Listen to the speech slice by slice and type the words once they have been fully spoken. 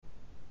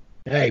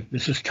Hey,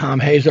 this is Tom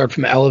Hazard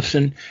from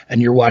Ellison,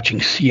 and you're watching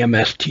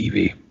CMS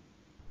TV.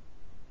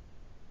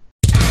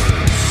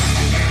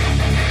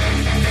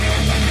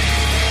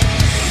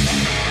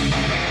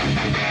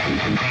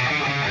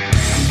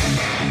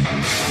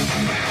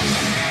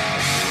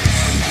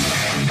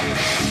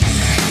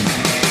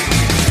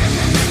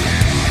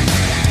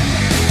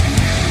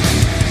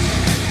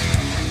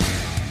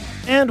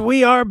 And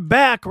we are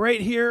back right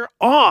here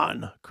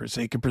on Chris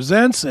Aiken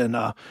Presents. And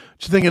what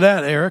you think of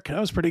that, Eric? That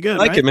was pretty good, I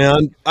like right? it,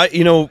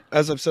 man.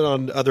 As I've said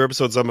on other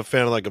episodes, I'm a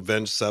fan of like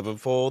Avenged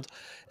Sevenfold,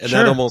 and Sure.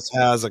 that almost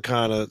has a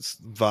kind of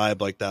vibe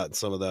like that. And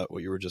some of that,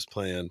 what you were just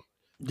playing,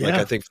 like Yeah.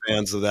 I think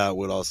fans of that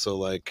would also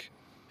like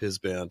his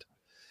band.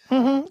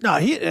 No,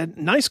 he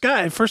nice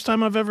guy. First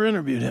time I've ever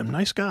interviewed him.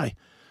 Nice guy.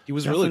 He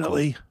was really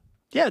cool.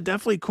 Yeah,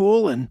 definitely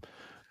cool and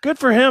good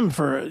for him.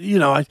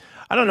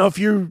 I don't know if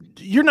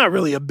you're not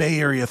really a Bay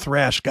Area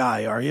thrash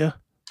guy, are you?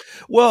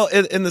 Well,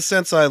 in the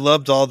sense, I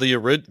loved all the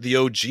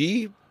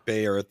OG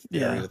Bay Area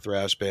Yeah.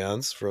 thrash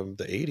bands from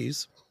the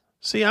 '80s.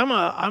 See,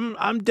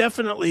 I'm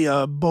definitely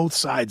both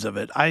sides of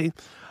it.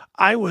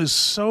 I was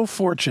so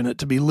fortunate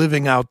to be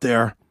living out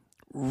there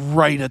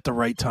right at the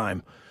right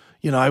time.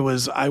 I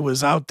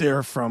was out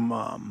there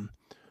from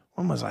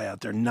when was I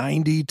out there?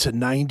 90 to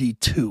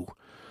 92.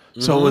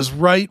 So it was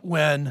right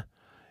when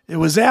it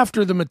was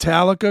after the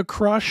Metallica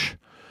crush,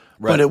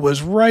 Right. but it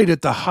was right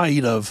at the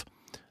height of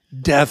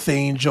Death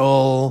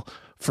Angel,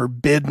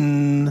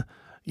 Forbidden,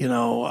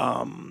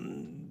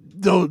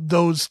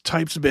 those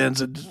types of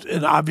bands,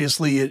 and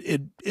obviously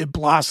it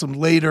blossomed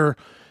later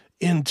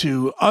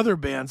into other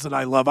bands that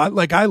I love. I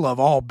love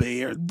all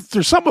Bay Area.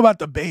 There's something about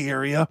the Bay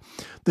Area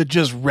that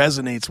just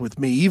resonates with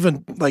me.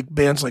 Even like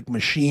bands like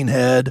Machine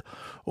Head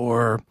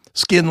or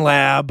Skin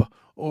Lab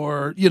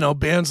or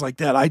bands like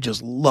that. I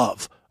just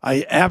love.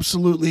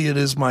 It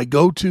is my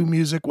go-to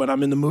music when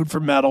I'm in the mood for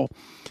metal.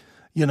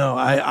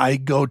 I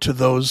go to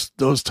those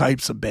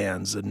types of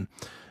bands, and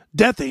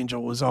Death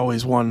Angel was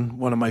always one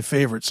of my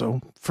favorites. So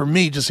for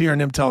me, just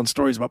hearing him telling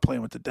stories about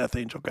playing with the Death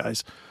Angel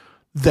guys,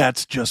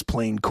 that's just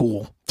plain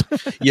cool.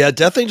 Yeah,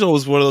 Death Angel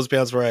was one of those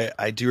bands where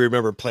I do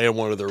remember playing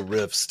one of their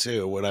riffs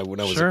too when I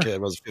was Sure. a kid.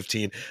 When I was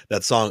 15.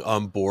 That song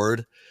 "On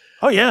Board."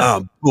 Oh yeah,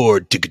 I'm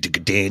bored. That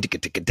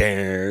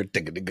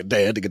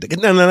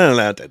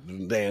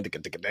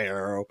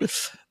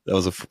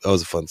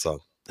was a fun song.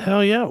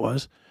 hell yeah, it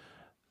was.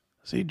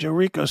 See, Joe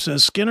Rico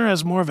says Skinner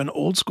has more of an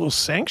old school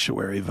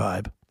Sanctuary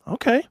vibe.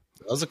 Okay,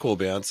 That was a cool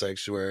band,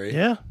 Sanctuary.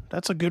 yeah,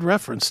 that's a good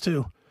reference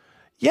too.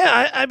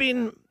 Yeah, I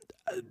mean,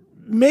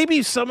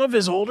 maybe some of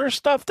his older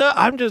stuff.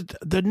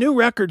 The new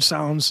record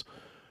sounds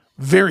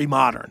very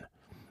modern.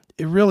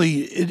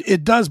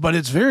 It does, but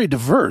it's very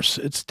diverse.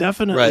 It's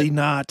definitely Right.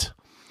 not.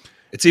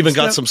 It's even It's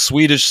got not- some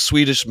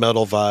Swedish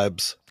metal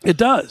vibes. It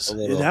does. A It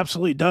little.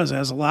 absolutely does. It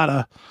has a lot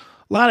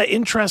of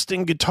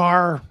interesting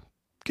guitar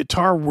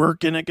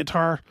work in it.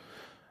 Guitar,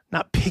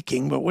 not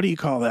picking, but what do you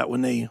call that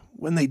when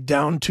they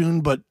down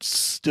tune but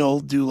still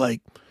do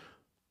like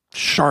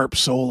sharp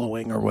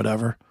soloing or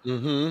whatever?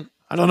 Mm-hmm.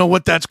 I don't know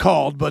what that's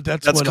called, but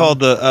that's what called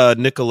the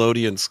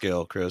Nickelodeon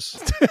scale, Chris.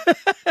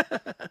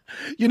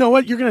 You know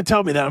what? You're going to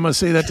tell me that. I'm going to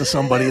say that to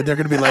somebody, and they're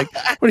going to be like,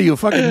 "What are you, a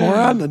fucking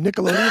moron? The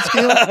Nickelodeon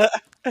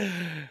scale?"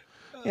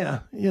 Yeah,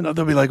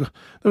 they'll be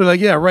like,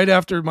 yeah, right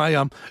after my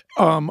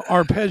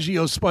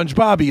arpeggio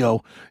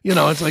SpongeBobio.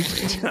 It's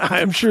like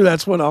I'm sure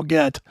that's what I'll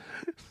get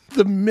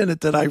the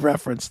minute that I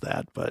reference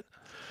that. But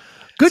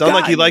good Sound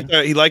guy. like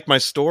he liked my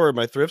store,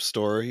 my thrift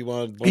store. He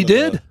wanted. He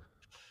did.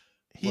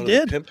 He one of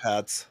did. the pimp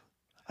hats.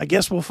 I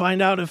guess we'll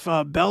find out if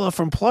Bella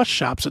from Plush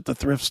shops at the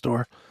thrift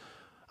store.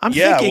 I'm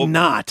Yeah, thinking well,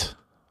 not.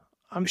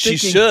 She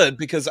should,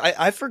 because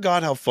I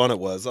forgot how fun it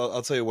was.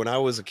 I'll tell you, when I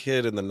was a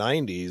kid in the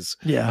 '90s,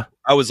 Yeah.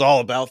 I was all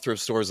about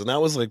thrift stores, and that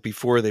was like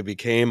before they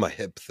became a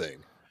hip thing.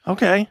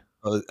 Okay.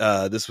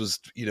 This was,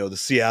 the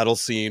Seattle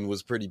scene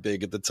was pretty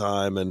big at the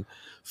time, and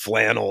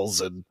flannels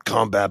and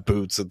combat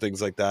boots and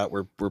things like that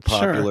were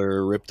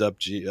popular. Ripped up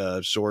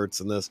shorts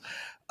and this,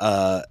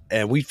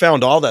 and we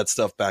found all that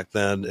stuff back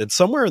then. And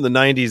somewhere in the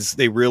 '90s,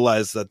 they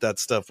realized that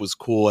stuff was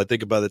cool. I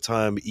think by the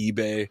time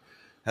eBay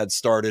had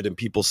started and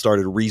people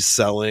started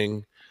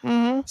reselling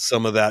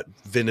some of that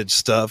vintage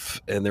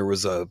stuff, and there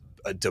was a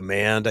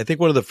demand. I think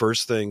one of the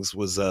first things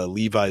was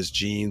Levi's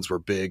jeans were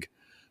big,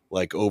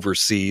 like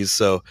overseas.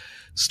 So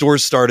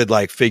stores started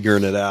like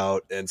figuring it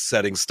out and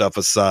setting stuff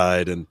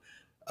aside and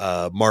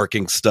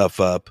marking stuff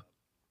up.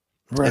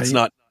 Right. It's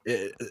not.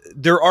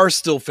 There are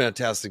still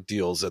fantastic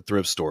deals at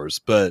thrift stores,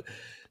 but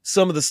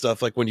some of the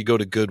stuff, like when you go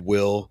to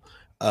Goodwill,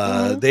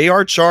 they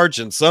are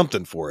charging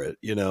something for it.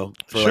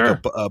 For Sure.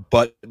 like a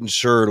button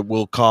shirt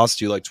will cost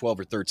you like 12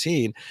 or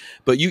 13,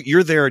 but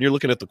you're there and you're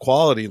looking at the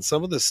quality, and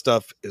some of this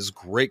stuff is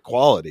great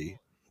quality.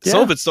 Some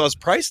Yeah. of it still has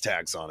price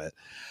tags on it.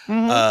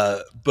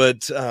 Mhm.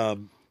 But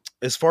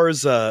as far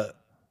as the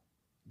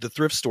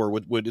thrift store,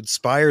 what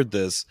inspired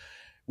this,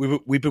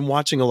 we've been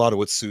watching a lot of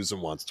what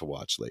Susan wants to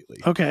watch lately.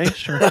 Okay,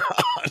 sure.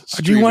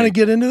 Do you want to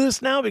get into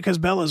this now? Because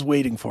Bella's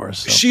waiting for us.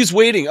 So. She's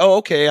waiting. Oh,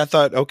 okay. I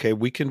thought, okay,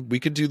 we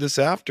could do this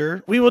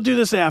after. We will do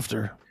this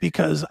after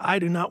because I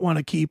do not want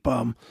to keep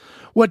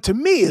what to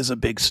me is a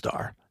big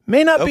star.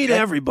 May not be to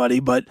everybody,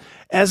 but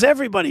as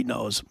everybody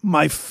knows,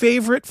 my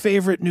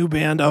favorite new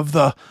band of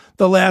the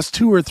last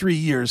 2 or 3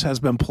 years has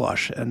been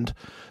Plush, and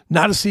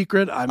not a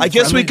secret. I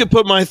guess we could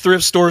put my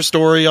thrift store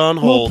story on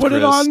hold. We'll put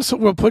it on. So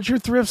we'll put your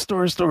thrift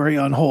store story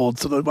on hold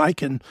so that I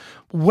can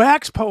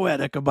wax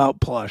poetic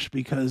about Plush,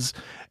 because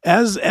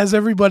as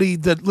everybody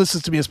that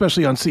listens to me,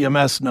 especially on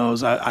CMS,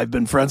 knows, I've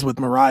been friends with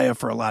Mariah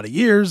for a lot of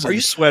years. Are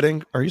you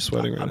sweating? Are you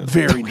sweating right now? I'm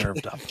very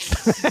nerved up.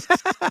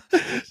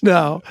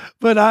 No,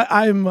 but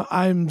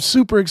I'm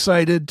super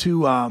excited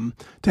to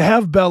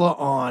have Bella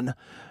on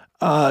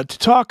to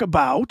talk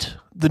about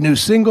the new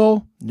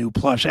single, new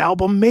Plush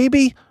album,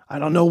 maybe. I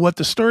don't know what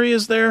the story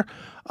is there.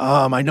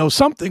 I know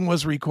something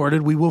was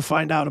recorded. We will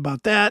find out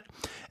about that.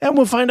 And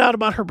we'll find out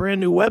about her brand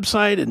new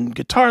website and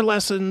guitar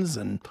lessons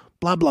and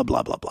blah, blah,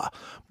 blah, blah, blah.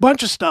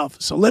 Bunch of stuff.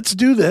 So let's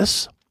do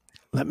this.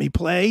 Let me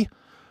play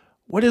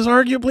what is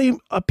arguably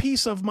a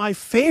piece of my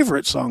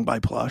favorite song by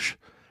Plush.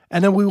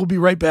 And then we will be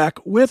right back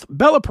with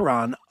Bella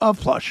Perron of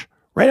Plush.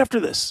 Right after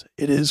this,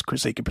 it is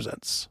Chris Aiken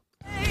Presents.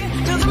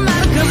 Doesn't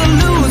matter 'cause I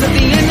lose at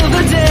the end of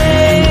the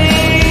day.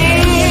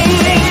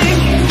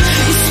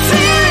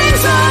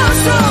 Feelings are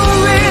so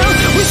real.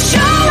 Wish I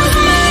was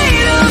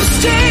made of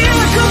steel.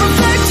 I could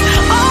reflect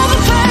all the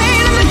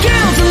pain and the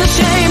guilt and the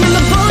shame and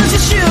the bullets you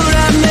shoot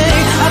at me.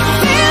 I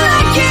feel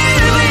like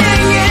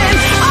giving in.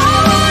 I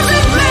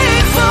wasn't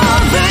made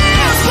for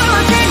this, but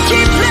I can't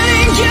keep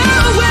letting you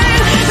win.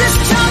 This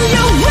time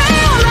you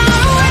will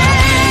not win.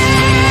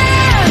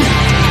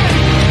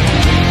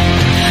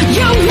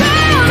 You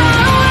will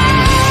not win.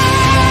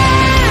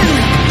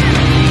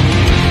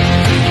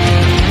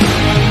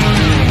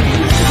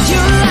 You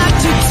like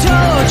to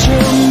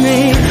torture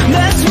me,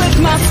 mess with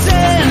my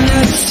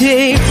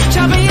sanity.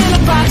 Chop me in a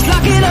box,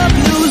 lock it up,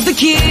 lose the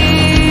key.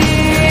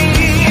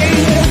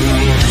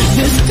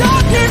 There's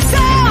darkness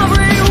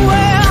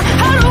everywhere.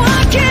 How do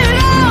I get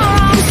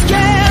out? I'm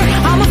scared.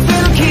 I'm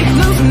afraid I'll keep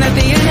losing at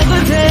the end of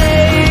the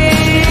day.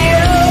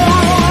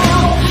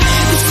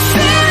 These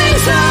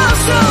feelings are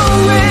so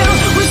real.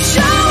 Wish I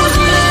was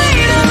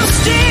made of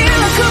steel.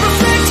 I could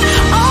reflect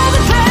all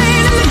the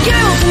pain and the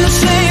guilt and the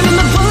shame and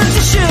the bullets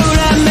you shoot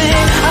at me.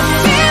 I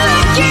feel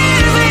like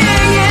giving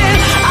in.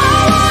 I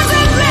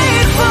wasn't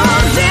made for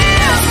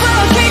this, but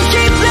I can't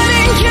keep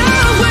letting you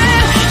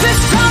win. This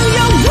time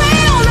you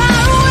will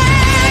not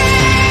win.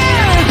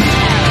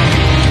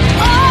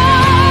 Oh,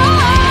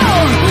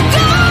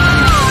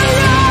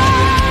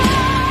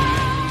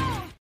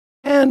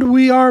 And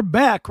we are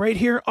back right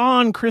here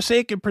on Chris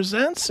Aiken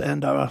Presents.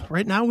 And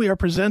right now we are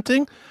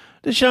presenting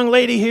this young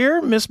lady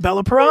here, Miss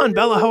Bella Perron.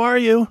 Bella, how are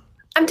you?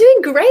 I'm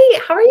doing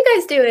great. How are you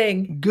guys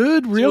doing?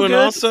 Good, real Doing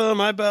good. awesome.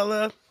 Hi,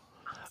 Bella.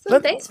 So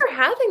thanks for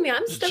having me.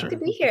 I'm stoked to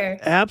be here.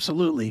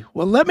 Absolutely.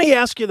 Well, let me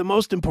ask you the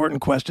most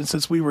important question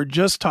since we were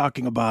just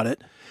talking about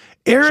it.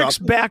 Eric's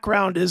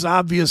background is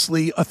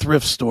obviously a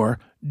thrift store.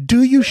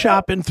 Do you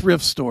shop in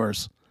thrift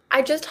stores?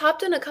 I just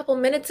hopped in a couple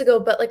minutes ago,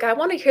 but I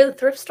want to hear the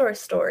thrift store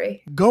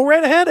story. Go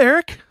right ahead,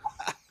 Eric.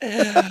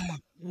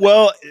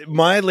 Well,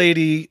 my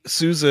lady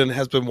Susan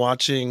has been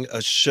watching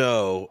a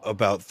show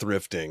about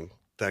thrifting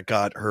that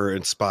got her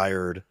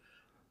inspired.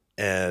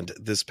 And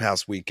this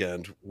past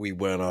weekend, we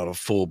went on a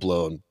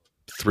full-blown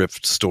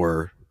thrift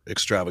store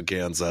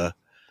extravaganza.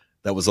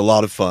 That was a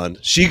lot of fun.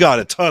 She got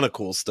a ton of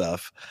cool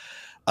stuff.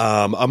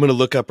 I'm going to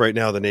look up right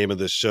now the name of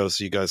this show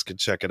so you guys can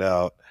check it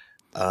out.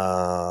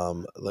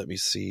 Let me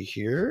see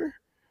here.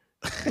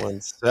 One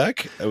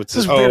sec. This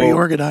is very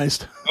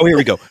organized. Oh, here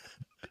we go.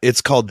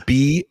 It's called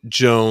B.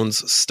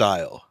 Jones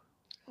Style.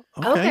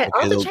 Okay,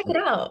 I'll have to check it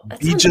out. That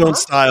B. sounds Jones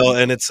awesome. Style,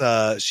 and it's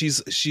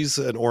she's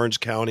an Orange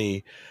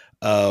County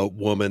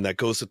woman that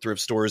goes to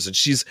thrift stores, and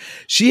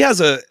she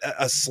has a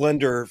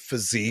slender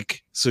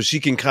physique, so she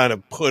can kind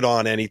of put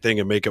on anything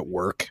and make it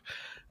work.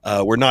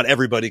 Where not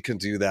everybody can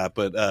do that,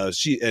 but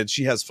she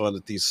has fun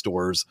at these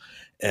stores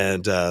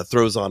and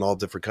throws on all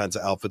different kinds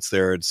of outfits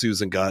there. And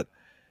Susan got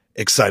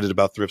excited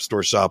about thrift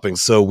store shopping,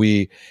 so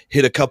we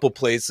hit a couple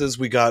places.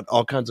 We got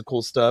all kinds of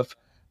cool stuff.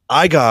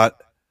 I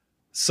got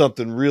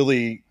something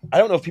really, I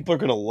don't know if people are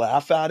going to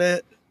laugh at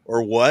it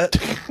or what.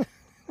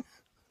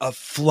 A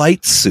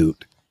flight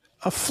suit.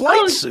 A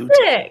flight suit?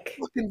 Sick.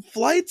 Fucking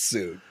flight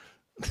suit.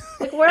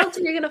 Where else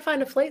are you going to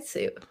find a flight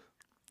suit?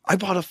 I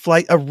bought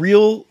a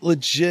real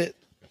legit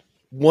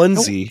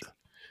onesie.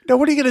 Now,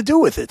 what are you going to do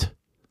with it?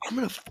 I'm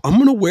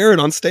gonna wear it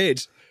on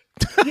stage.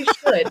 You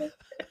should.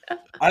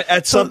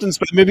 At something,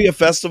 maybe a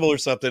festival or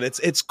something.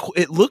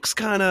 It looks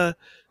kind of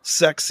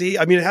sexy.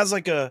 I mean, it has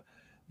it's a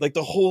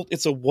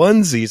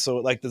onesie, so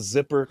like the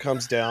zipper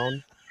comes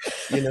down,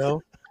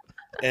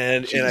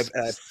 and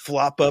I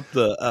flop up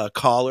the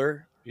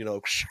collar,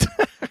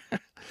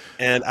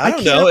 and I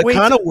don't know, it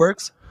kind of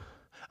works.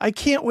 I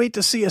can't wait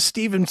to see a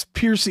Stephen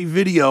Piercy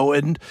video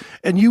and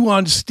you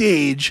on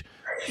stage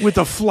with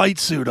a flight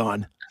suit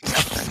on.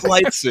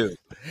 Flight suit.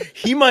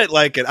 He might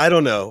like it. I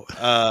don't know.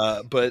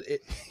 But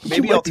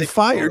maybe I'll be take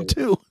fired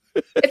too.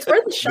 It's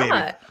worth a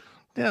shot.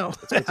 Yeah.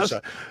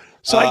 Shot.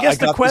 So I guess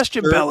the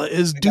question, Bella,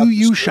 is do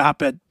you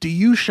shop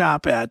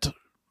at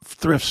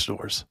thrift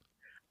stores?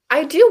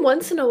 I do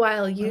once in a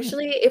while.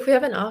 Usually, if we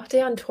have an off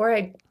day on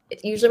tour,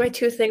 usually my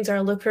two things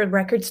are look for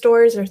record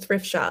stores or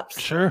thrift shops.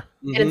 Sure.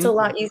 And it's a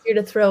lot easier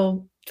to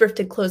throw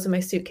thrifted clothes in my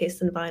suitcase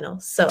than vinyl.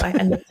 So I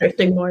end up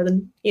thrifting more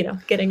than,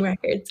 getting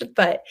records.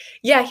 But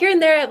yeah, here and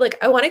there,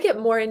 I want to get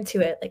more into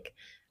it. Like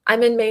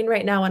I'm in Maine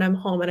right now and I'm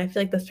home and I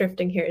feel like the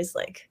thrifting here is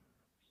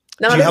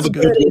not Do you have as a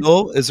good.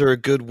 Goodwill? Is there a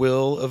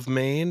Goodwill of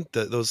Maine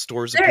that those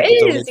stores? There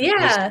is,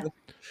 yeah.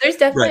 There's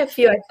definitely a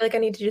few. I feel like I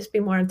need to just be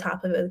more on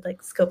top of it,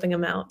 scoping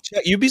them out. Yeah,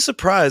 you'd be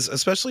surprised,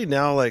 especially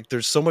now.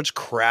 There's so much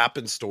crap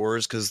in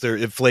stores because their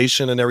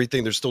inflation and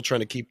everything. They're still trying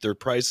to keep their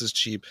prices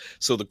cheap,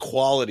 so the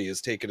quality has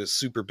taken a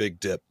super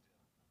big dip.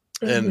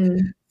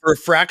 And for a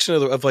fraction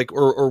of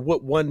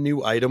what one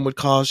new item would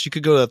cost, you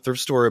could go to a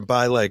thrift store and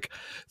buy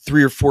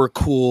 3 or 4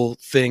 cool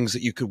things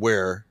that you could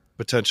wear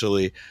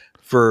potentially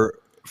for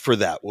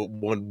that what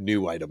one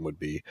new item would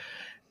be.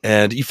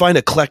 And you find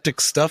eclectic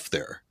stuff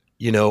there.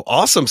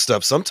 Awesome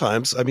stuff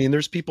sometimes. I mean,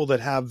 there's people that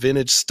have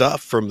vintage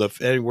stuff from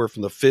anywhere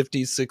from the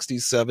 50s,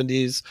 60s,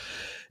 70s,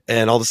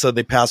 and all of a sudden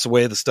they pass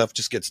away. The stuff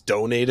just gets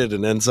donated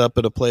and ends up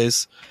at a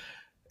place.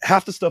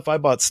 Half the stuff I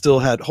bought still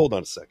had, hold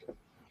on a second.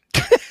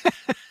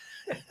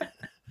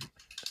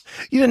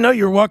 You didn't know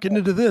you were walking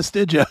into this,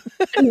 did you?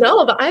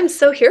 No, but I'm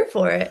so here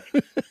for it.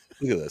 Look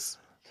at this.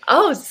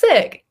 Oh,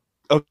 sick.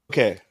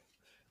 Okay.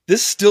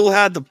 This still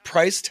had the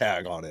price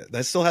tag on it.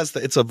 That still has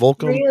it's a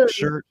Volcom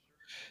shirt.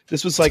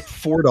 This was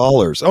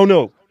 $4. Oh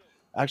no.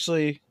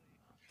 Actually,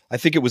 I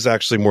think it was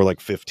actually more like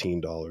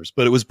 $15,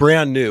 but it was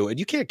brand new and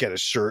you can't get a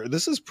shirt.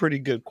 This is pretty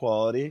good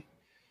quality.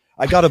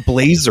 I got a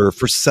blazer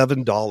for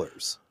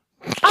 $7.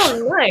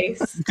 Oh,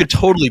 nice. You could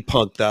totally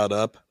punk that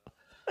up.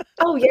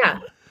 Oh yeah.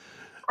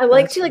 I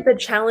like the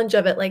challenge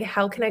of it.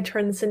 How can I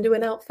turn this into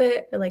an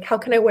outfit? Or how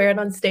can I wear it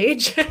on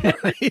stage?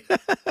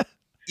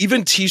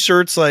 Even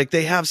t-shirts,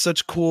 they have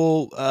such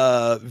cool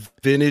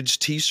vintage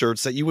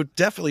t-shirts that you would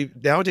definitely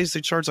nowadays they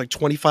charge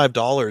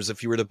 $25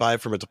 if you were to buy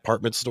from a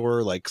department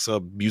store,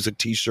 some music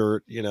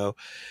t-shirt.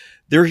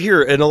 They're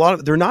here and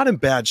they're not in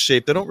bad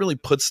shape. They don't really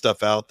put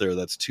stuff out there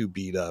that's too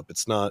beat up.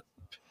 It's not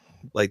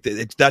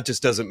that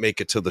just doesn't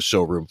make it to the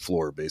showroom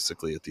floor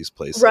basically at these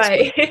places.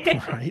 Right.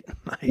 Right.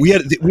 Nice. We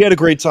had a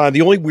great time. The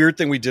only weird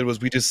thing we did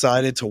was we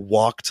decided to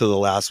walk to the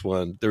last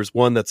one. There's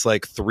one that's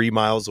 3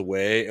 miles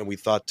away and we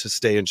thought to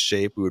stay in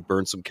shape we would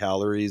burn some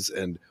calories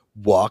and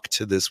walk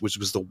to this, which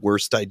was the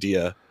worst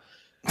idea.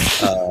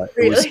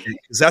 Really?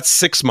 That's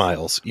 6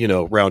 miles,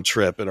 round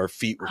trip, and our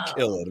feet were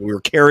killing. We were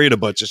carrying a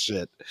bunch of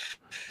shit.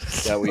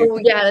 That's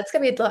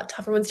gonna be a lot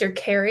tougher once you're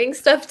carrying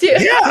stuff too.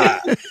 Yeah.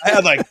 I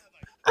had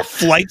a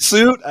flight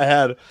suit. I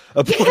had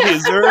a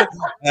blazer. I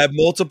had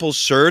multiple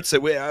shirts. I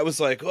was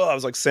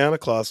like Santa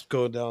Claus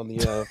going down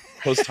the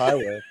coast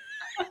highway.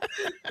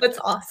 That's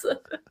awesome.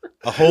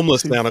 A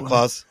homeless Santa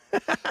Claus.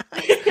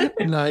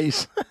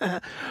 Nice.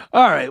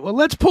 All right. Well,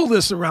 let's pull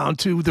this around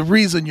to the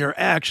reason you're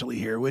actually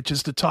here, which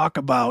is to talk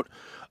about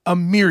a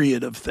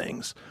myriad of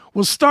things.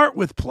 We'll start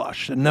with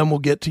Plush, and then we'll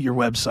get to your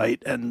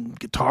website and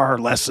guitar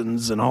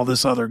lessons and all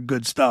this other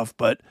good stuff.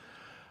 But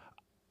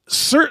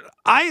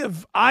I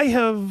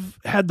have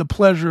had the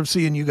pleasure of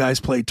seeing you guys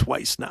play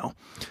twice now.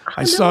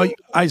 I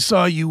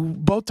saw you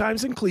both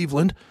times in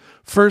Cleveland.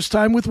 First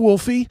time with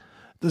Wolfie,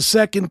 the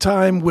second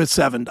time with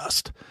Seven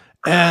Dust.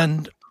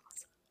 And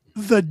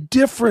the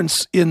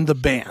difference in the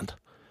band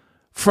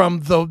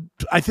from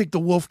I think the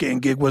Wolfgang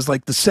gig was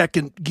the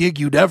second gig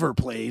you'd ever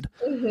played.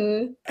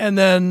 Mm-hmm. And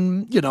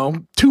then,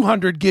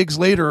 200 gigs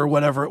later or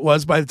whatever it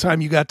was, by the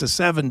time you got to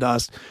Seven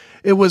Dust,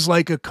 it was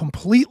a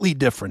completely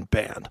different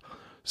band.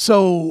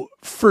 So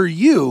for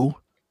you,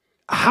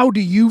 how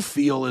do you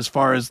feel as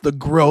far as the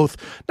growth,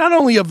 not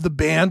only of the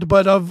band,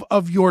 but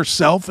of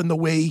yourself and the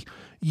way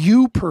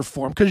you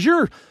perform? Because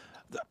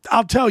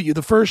I'll tell you,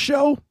 the first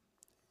show,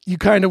 you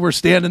kind of were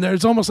standing there.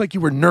 It's almost like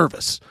you were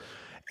nervous.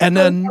 And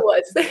then,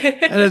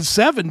 and then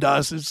Seven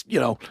Dust is,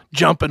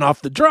 jumping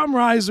off the drum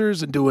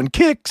risers and doing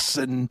kicks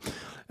and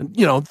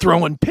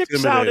throwing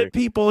picks out at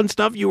people and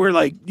stuff. You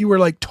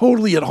were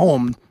totally at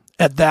home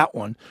at that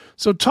one.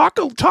 So talk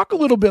a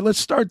little bit. Let's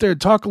start there.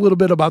 Talk a little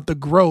bit about the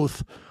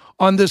growth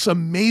on this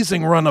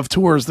amazing run of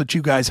tours that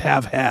you guys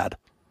have had.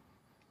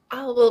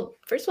 Oh, well,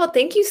 first of all,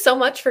 thank you so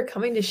much for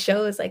coming to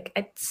shows. I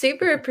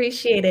super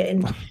appreciate it.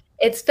 And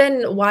it's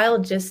been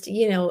wild just,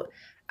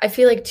 I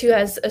feel too,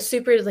 as a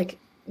super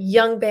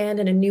young band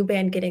and a new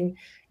band getting,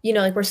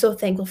 we're so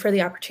thankful for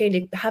the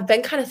opportunity to have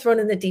been kind of thrown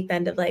in the deep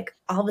end of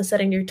all of a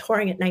sudden you're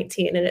touring at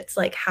 19 and it's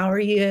how are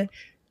you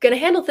going to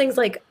handle things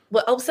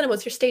all of a sudden,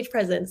 what's your stage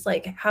presence?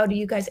 How do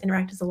you guys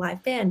interact as a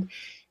live band?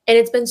 And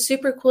it's been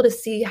super cool to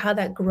see how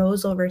that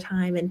grows over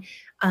time. And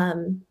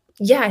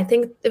I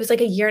think it was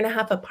a year and a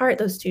half apart,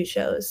 those two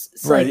shows.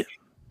 So right.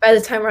 By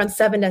the time we're on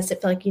Seven Dust,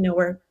 it felt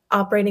we're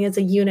operating as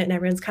a unit and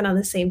everyone's kind of on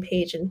the same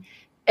page and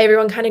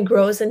everyone kind of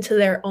grows into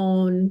their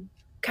own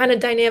kind of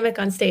dynamic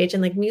on stage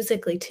and like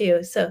musically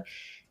too. So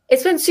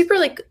it's been super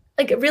like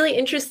really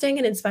interesting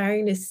and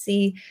inspiring to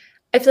see.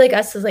 I feel like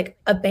us as like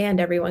a band,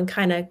 everyone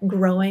kind of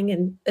growing,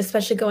 and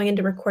especially going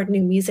into record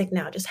new music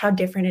now, just how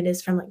different it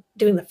is from like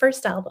doing the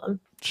first album.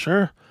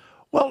 Sure.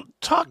 Well,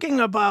 talking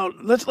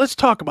about let's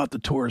talk about the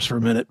tours for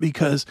a minute,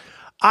 because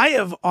I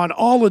have, on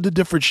all of the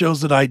different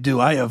shows that I do,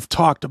 I have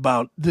talked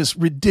about this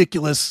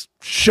ridiculous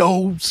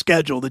show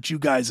schedule that you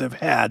guys have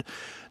had.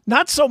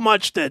 Not so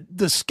much that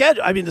the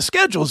schedule, I mean, the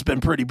schedule has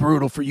been pretty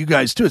brutal for you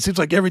guys too. It seems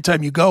like every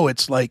time you go,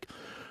 it's like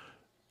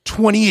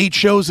 28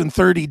 shows in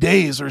 30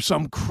 days or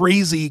some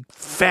crazy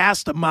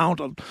fast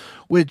amount of,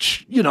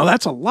 which, you know,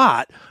 that's a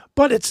lot,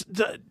 but it's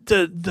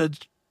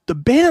the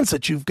bands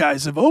that you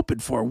guys have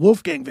opened for,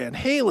 Wolfgang Van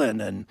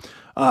Halen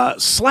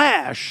and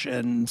Slash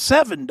and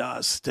Seven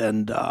Dust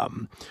and,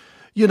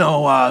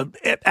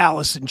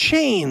 Alice in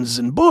Chains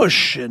and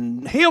Bush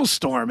and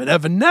Hailstorm and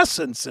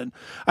Evanescence. And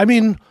I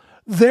mean,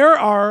 there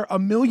are a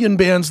million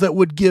bands that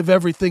would give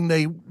everything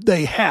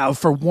they have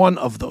for one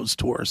of those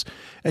tours.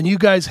 And you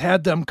guys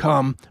had them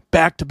come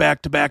back to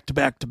back to back to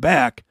back to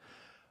back.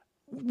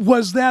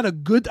 Was that a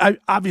good,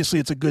 obviously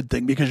it's a good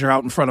thing because you're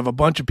out in front of a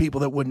bunch of people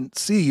that wouldn't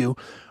see you.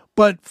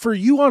 But for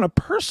you on a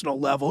personal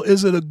level,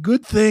 is it a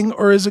good thing,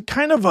 or is it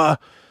kind of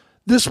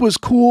this was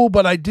cool,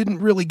 but I didn't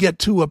really get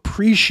to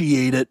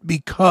appreciate it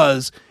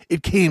because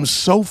it came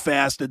so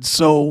fast and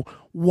so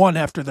one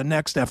after the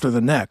next after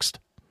the next?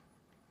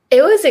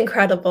 It was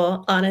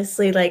incredible,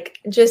 honestly, like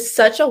just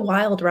such a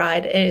wild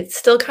ride. And it's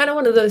still kind of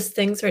one of those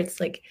things where it's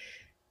like,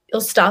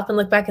 you'll stop and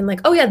look back and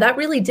like, oh yeah, that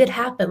really did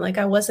happen. Like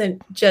I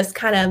wasn't just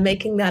kind of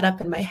making that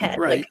up in my head.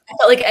 Right. Like I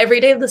felt like every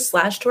day of the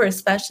Slash tour,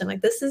 especially, I'm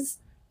like, this is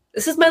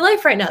my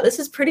life right now. This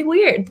is pretty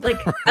weird. Like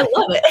I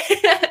love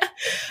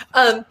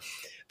it.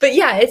 But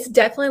yeah, it's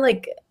definitely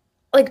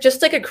like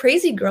just like a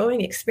crazy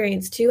growing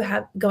experience too,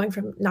 going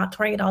from not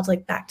touring at all to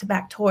like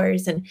back-to-back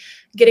tours and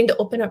getting to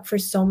open up for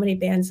so many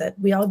bands that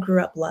we all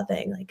grew up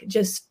loving, like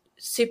just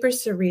super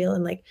surreal,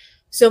 and like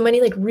so many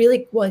like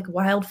really like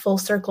wild full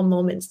circle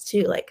moments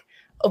too, like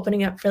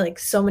opening up for like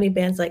so many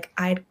bands like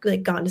I'd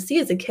like gone to see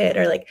as a kid,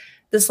 or like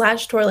the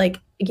Slash tour, like,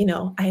 you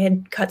know, I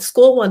had cut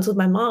school once with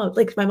my mom.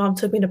 Like my mom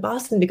took me to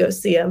Boston to go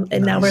see him,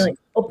 and now we're like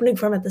opening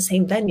for him at the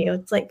same venue.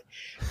 It's like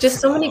just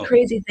so many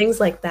crazy things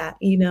like that,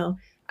 you know,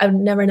 I would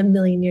never in a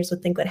million years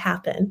would think would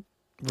happen.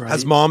 Right.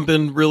 Has mom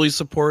been really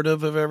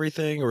supportive of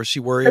everything, or is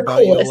she worried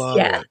about you a lot?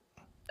 Yeah.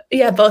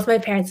 Yeah, both my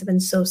parents have been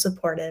so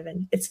supportive,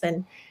 and it's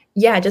been,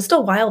 yeah, just a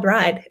wild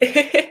ride.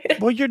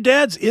 Well, your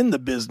dad's in the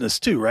business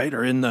too, right?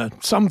 Or in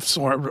some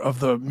sort of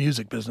the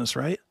music business,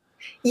 right?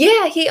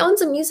 Yeah, he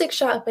owns a music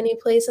shop and he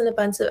plays in a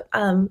bunch of,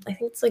 I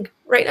think it's like,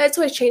 right now it's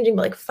always changing,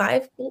 but like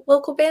 5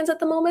 local bands at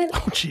the moment.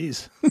 Oh,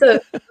 geez. So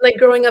like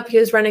growing up, he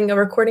was running a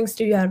recording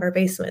studio out of our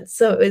basement.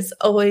 So it was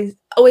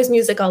always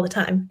music all the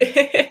time.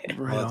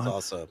 Right. That's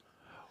awesome.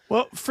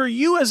 Well, for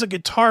you as a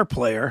guitar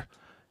player,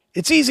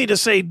 it's easy to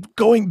say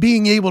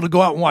being able to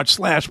go out and watch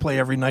Slash play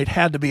every night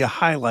had to be a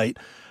highlight.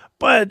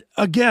 But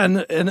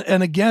again,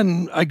 and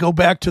again, I go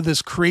back to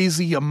this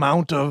crazy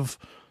amount of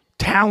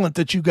talent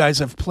that you guys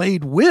have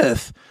played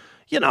with,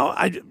 you know,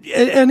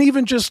 and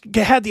even just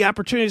had the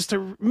opportunities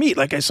to meet.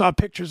 Like I saw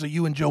pictures of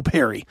you and Joe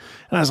Perry,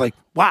 and I was like,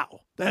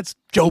 wow, that's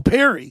Joe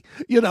Perry.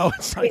 You know,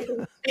 it's like,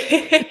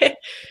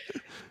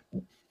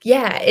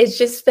 yeah, it's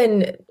just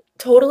been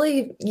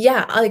totally,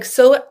 yeah, like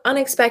so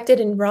unexpected,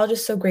 and we're all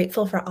just so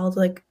grateful for all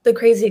like the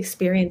crazy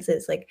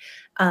experiences. Like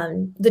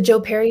the Joe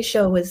Perry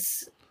show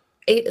was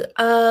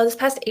this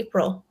past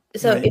April,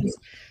 so right. It's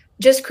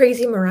just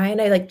crazy. Mariah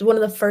and I, like one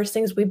of the first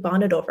things we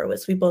bonded over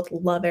was we both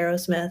love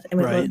Aerosmith and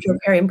we love Joe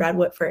Perry and Brad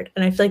Whitford.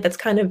 And I feel like that's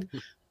kind of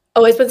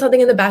always been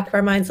something in the back of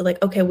our minds of like,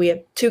 okay, we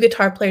have 2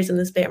 guitar players in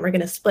this band. We're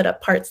going to split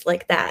up parts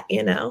like that,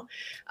 you know?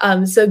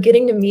 So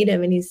getting to meet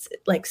him, and he's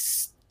like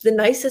the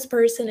nicest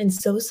person and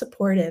so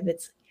supportive.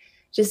 It's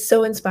just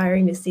so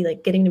inspiring to see,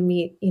 like getting to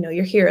meet, you know,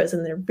 your heroes,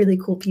 and they're really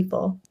cool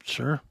people.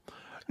 Sure.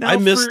 Now I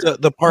missed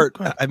the part.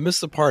 I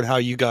missed the part how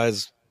you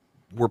guys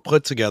were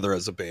put together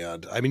as a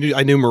band. I mean,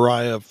 I knew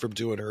Mariah from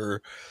doing her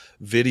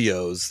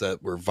videos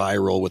that were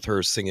viral with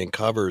her singing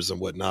covers and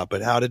whatnot,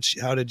 but how did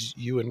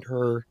you and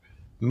her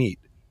meet?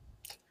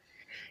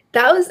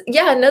 That was,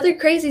 yeah, another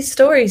crazy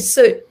story.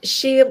 So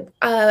she,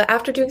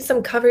 after doing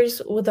some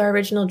covers with our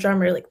original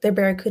drummer, like their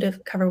Barracuda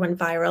cover went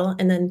viral.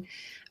 And then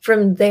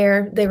from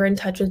there, they were in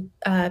touch with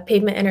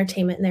Pavement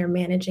Entertainment, and they were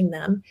managing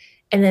them.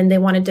 And then they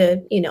wanted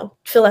to, you know,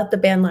 fill out the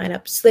band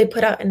lineup. So they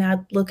put out an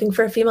ad looking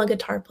for a female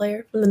guitar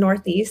player from the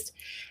Northeast.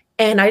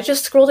 And I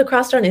just scrolled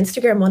across it on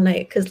Instagram one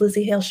night because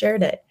Lizzie Hale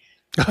shared it.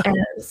 And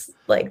I was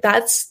like,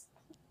 that's,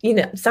 you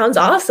know, sounds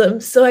awesome.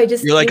 So I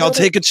just... You're like, I'll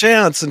take a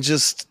chance, and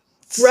just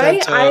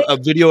sent a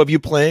video of you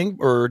playing,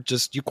 or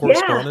just you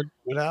corresponded?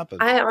 Yeah. What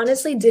happened? I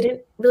honestly didn't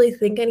really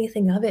think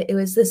anything of it. It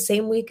was the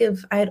same week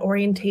I had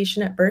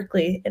orientation at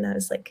Berkeley, and I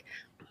was like,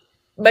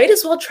 might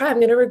as well try. I'm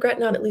going to regret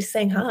not at least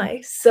saying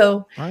hi.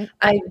 So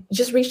I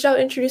just reached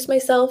out, introduced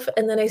myself,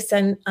 and then I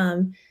sent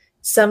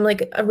some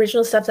like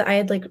original stuff that I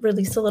had like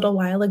released a little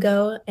while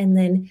ago. And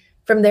then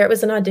from there, it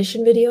was an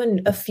audition video.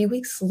 And a few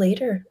weeks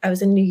later, I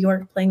was in New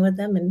York playing with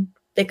them, and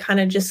they kind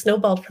of just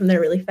snowballed from there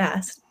really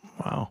fast.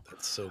 Wow.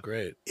 That's so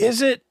great.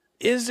 Is it,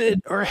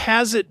 or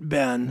has it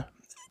been,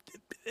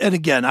 and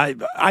again,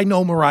 I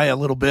know Mariah a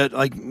little bit,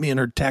 like me and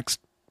her text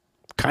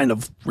kind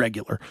of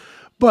regular,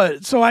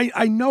 but so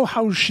I know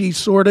how she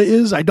sort of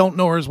is. I don't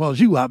know her as well as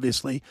you,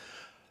 obviously.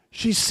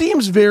 She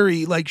seems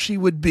very like she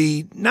would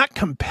be not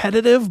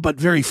competitive, but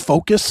very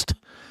focused.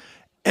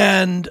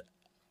 And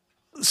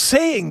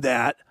saying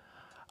that,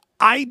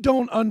 I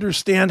don't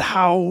understand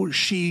how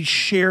she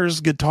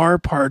shares guitar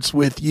parts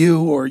with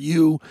you or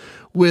you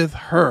with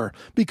her,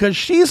 because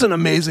she's an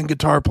amazing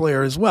guitar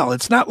player as well.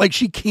 It's not like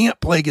she can't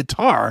play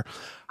guitar.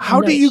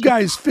 How do you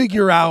guys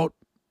figure out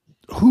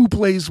who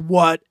plays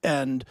what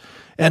and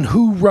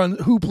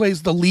who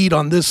plays the lead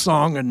on this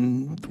song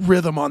and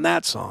rhythm on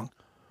that song?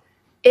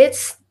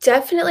 It's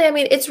definitely, I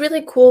mean, it's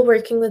really cool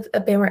working with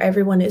a band where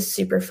everyone is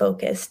super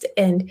focused,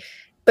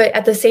 but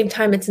at the same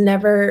time, it's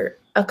never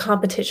a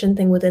competition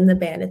thing within the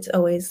band. It's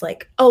always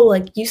like, oh,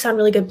 like you sound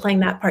really good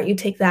playing that part, you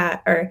take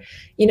that, or,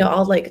 you know,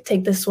 I'll like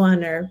take this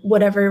one, or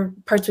whatever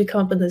parts we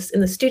come up with this in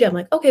the studio. I'm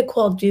like, okay,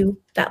 cool, I'll do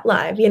that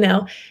live. You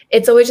know,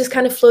 it's always just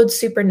kind of flowed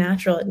super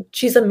natural. And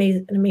she's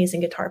an amazing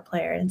guitar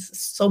player, and it's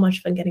so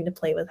much fun getting to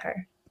play with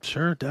her.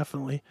 Sure,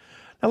 definitely.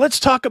 Now let's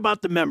talk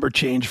about the member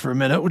change for a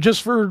minute.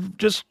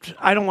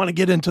 I don't want to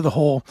get into the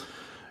whole,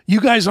 you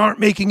guys aren't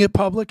making it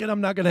public, and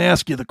I'm not going to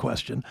ask you the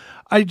question.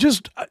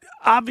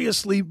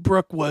 Obviously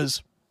Brooke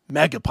was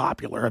mega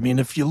popular. I mean,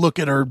 if you look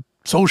at her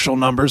social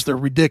numbers, they're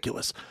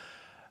ridiculous.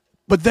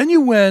 But then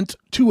you went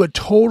to a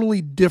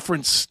totally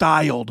different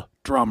styled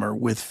drummer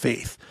with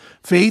Faith.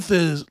 Faith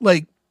is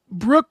like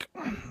Brooke.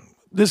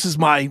 This is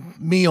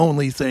me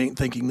only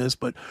thinking this,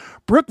 but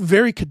Brooke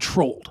very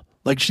controlled.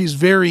 Like she's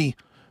very,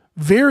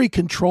 very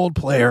controlled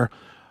player.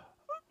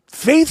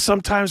 Faith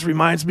sometimes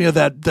reminds me of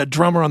that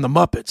drummer on the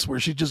Muppets, where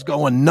she's just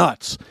going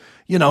nuts,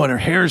 you know, and her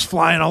hair's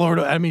flying all over.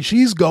 I mean,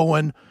 she's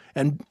going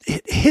and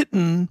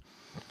hitting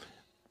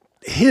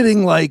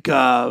like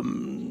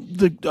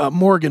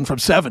Morgan from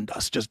Seven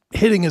Dust, just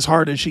hitting as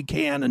hard as she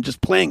can and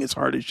just playing as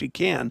hard as she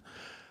can.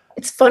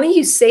 It's funny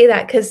you say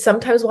that, because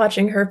sometimes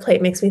watching her play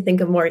makes me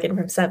think of Morgan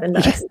from Seven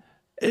Dust.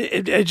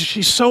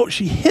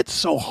 She hits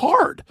so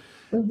hard,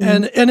 mm-hmm.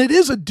 and it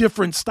is a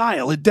different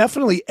style. It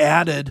definitely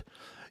added.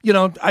 You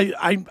know,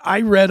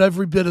 I read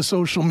every bit of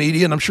social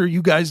media, and I'm sure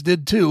you guys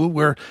did too,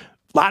 where a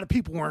lot of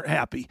people weren't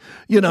happy,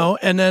 you know,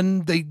 and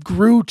then they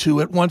grew to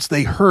it once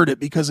they heard it,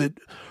 because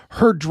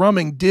her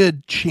drumming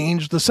did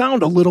change the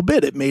sound a little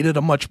bit. It made it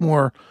a much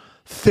more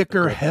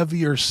thicker,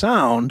 heavier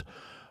sound.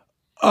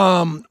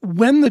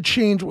 When the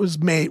change was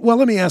made, well,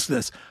 let me ask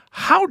this.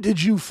 How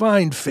did you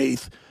find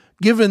Faith,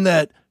 given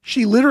that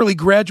she literally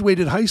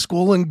graduated high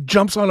school and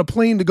jumps on a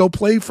plane to go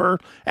play for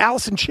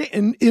Alice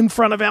in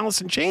front of Alice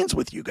in Chains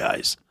with you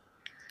guys?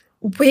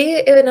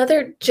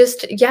 Random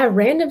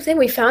thing.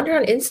 We found her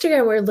on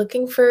Instagram. We were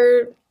looking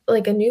for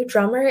like a new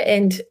drummer,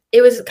 and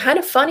it was kind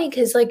of funny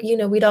because, like, you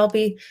know, we'd all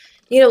be,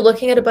 you know,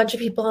 looking at a bunch of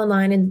people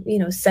online and, you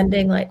know,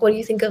 sending like, what do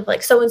you think of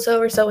like so-and-so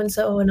or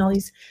so-and-so, and all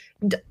these,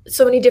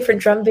 so many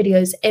different drum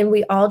videos. And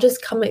we all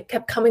just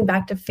kept coming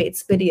back to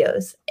Faith's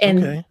videos.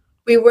 And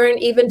we weren't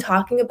even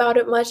talking about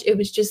it much. It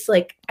was just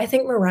like, I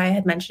think Mariah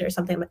had mentioned or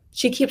something.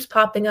 She keeps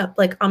popping up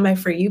like on my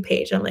For You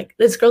page. I'm like,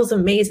 this girl's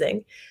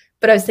amazing.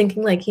 But I was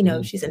thinking like, you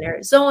know, she's in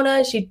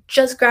Arizona. She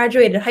just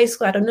graduated high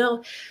school. I don't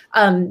know.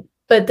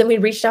 But then we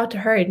reached out to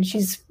her, and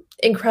she's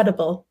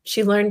incredible.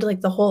 She learned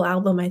like the whole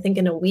album, I think,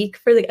 in a week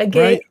for a gig.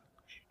 Right.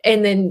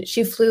 And then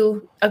she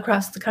flew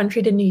across the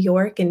country to New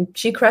York, and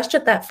she crushed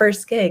at that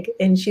first gig,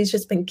 and she's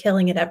just been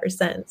killing it ever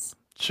since.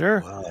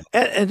 Sure. Wow.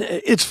 And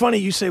it's funny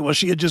you say, well,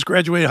 she had just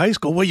graduated high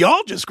school. Well,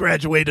 y'all just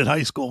graduated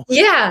high school.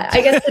 Yeah.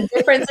 I guess the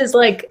difference is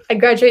like I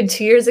graduated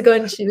 2 years ago,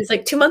 and she was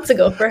like 2 months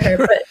ago for her,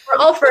 but we're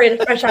all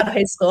fresh out of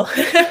high school.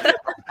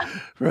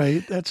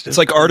 Right. That's just it's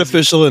like crazy.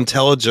 Artificial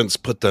intelligence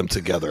put them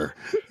together,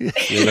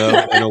 you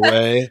know, in a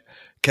way.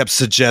 Kept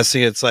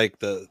suggesting it's like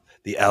the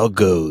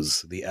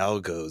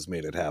algos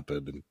made it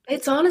happen.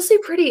 It's honestly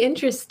pretty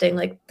interesting,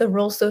 like the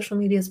role social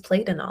media has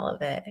played in all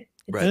of it.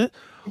 Right.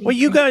 Well,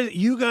 you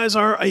guys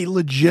are a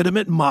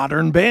legitimate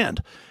modern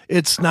band.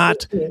 It's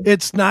not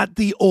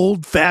the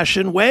old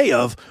fashioned way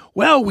of,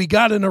 well, we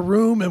got in a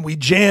room and we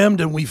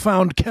jammed and we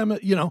found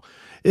you know,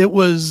 it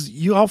was,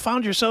 you all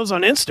found yourselves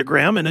on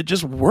Instagram and it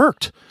just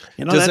worked.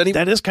 You know,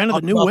 that is kind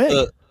of the new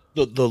way.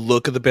 The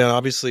look of the band,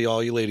 obviously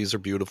all you ladies are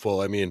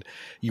beautiful. I mean,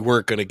 you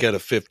weren't going to get a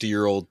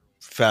 50-year-old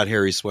fat,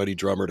 hairy, sweaty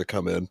drummer to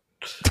come in.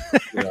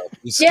 You know,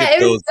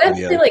 it was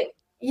definitely like,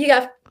 you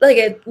got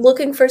like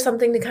looking for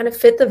something to kind of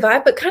fit the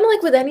vibe, but kind of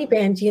like with any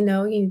band, you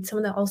know, you need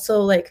someone that also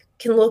like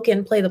can look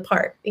and play the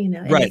part, you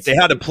know. Right. They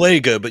had to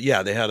play good, but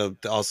yeah, they had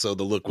to also,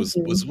 the look was a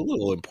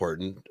little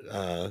important.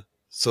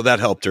 So that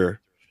helped her.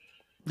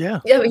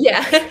 Yeah.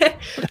 Yeah.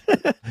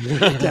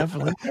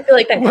 Definitely. I feel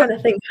like that kind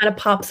of thing kind of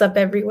pops up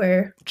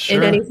everywhere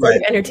in any sort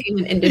of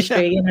entertainment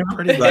industry, you know.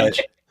 Pretty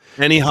much.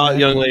 Any hot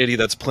young lady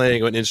that's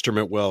playing an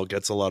instrument well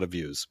gets a lot of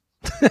views.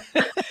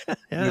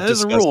 We've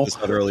discussed this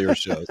on earlier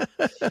shows.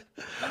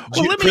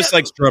 Chris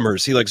likes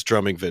drummers. He likes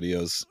drumming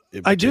videos.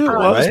 I do.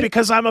 Well, right? it's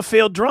because I'm a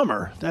failed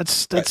drummer.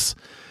 That's. Right.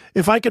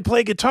 If I could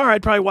play guitar,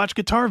 I'd probably watch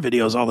guitar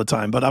videos all the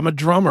time. But I'm a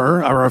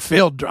drummer, or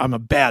I'm a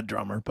bad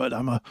drummer.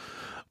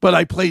 But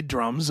I played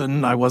drums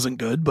and I wasn't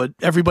good. But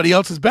everybody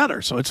else is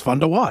better, so it's fun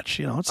to watch.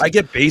 I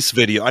get bass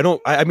video. I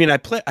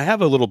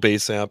have a little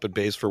bass amp and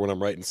bass for when I'm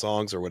writing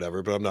songs or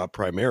whatever. But I'm not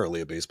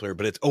primarily a bass player.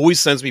 But it always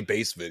sends me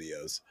bass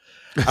videos.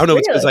 I don't know.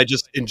 It's because I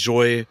just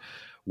enjoy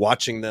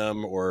watching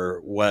them or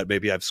what.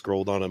 Maybe I've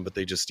scrolled on them, but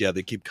they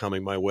keep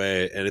coming my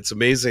way. And it's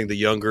amazing the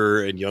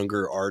younger and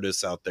younger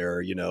artists out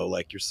there,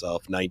 like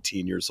yourself,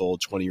 19 years old,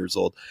 20 years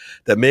old,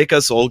 that make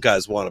us old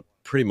guys want to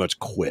pretty much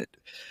quit,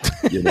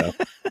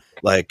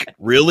 like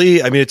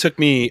really. I mean, it took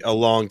me a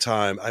long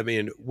time. I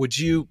mean, would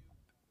you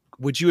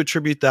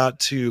attribute that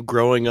to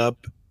growing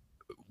up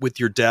with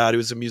your dad who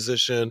was a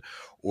musician,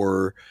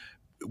 or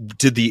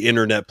did the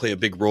internet play a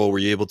big role? Were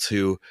you able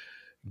to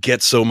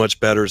get so much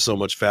better, so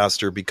much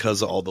faster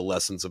because of all the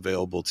lessons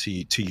available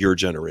to your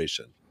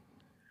generation?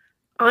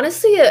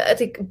 Honestly, I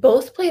think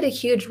both played a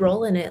huge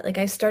role in it. Like,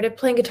 I started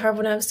playing guitar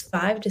when I was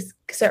 5, just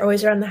because they're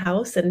always around the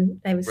house,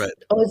 and I was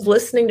always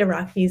listening to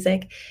rock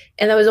music,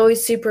 and I was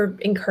always super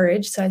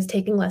encouraged. So I was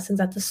taking lessons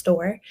at the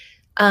store.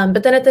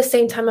 But then at the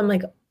same time, I'm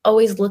like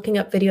always looking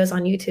up videos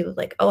on YouTube,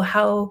 like, oh,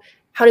 how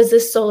does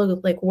this solo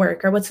like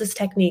work, or what's this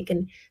technique,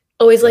 and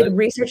always like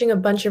researching a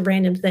bunch of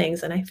random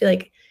things. And I feel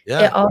like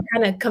it all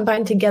kind of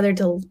combined together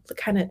to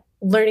kind of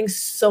learning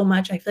so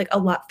much. I feel like a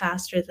lot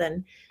faster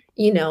than,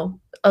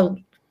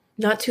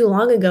 not too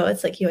long ago.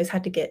 It's like you always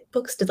had to get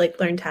books to like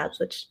learn tabs,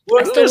 which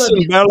I still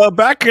love. Bella,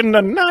 back in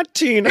the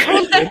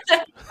 1900s,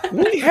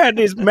 we had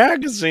these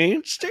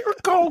magazines. They were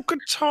called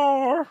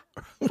Guitar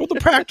for the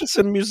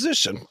Practicing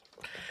Musician.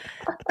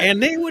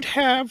 And they would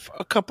have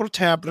a couple of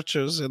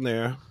tablatures in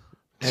there,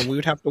 and we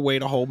would have to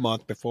wait a whole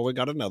month before we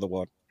got another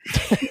one.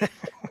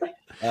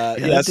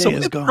 So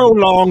it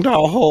prolonged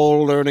our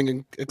whole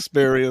learning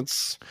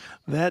experience.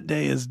 That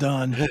day is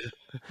done.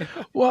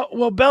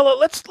 Well, Bella,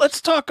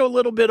 let's talk a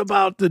little bit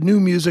about the new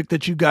music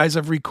that you guys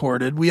have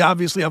recorded. We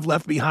obviously have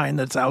Left Behind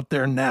that's out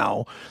there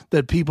now.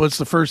 It's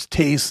the first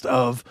taste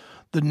of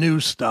the new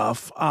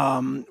stuff.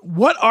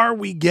 What are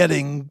we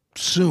getting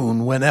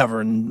soon,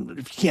 whenever? And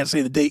if you can't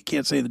say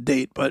the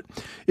date, but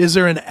is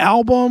there an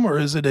album, or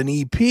is it an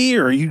EP,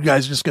 or are you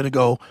guys just going to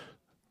go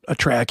a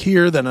track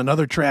here, then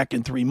another track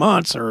in 3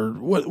 months, or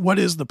what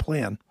is the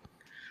plan?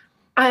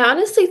 I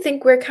honestly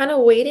think we're kind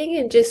of waiting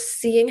and just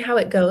seeing how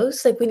it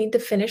goes. Like, we need to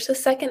finish the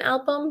second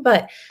album,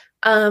 but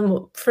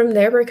from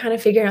there, we're kind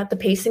of figuring out the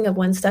pacing of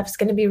when stuff's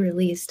going to be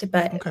released.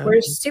 But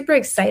we're super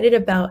excited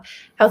about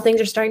how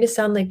things are starting to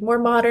sound like more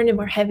modern and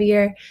more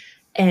heavier.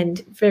 And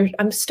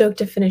I'm stoked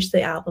to finish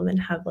the album and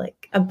have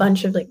like a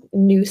bunch of like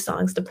new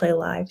songs to play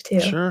live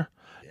too. Sure.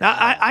 Now,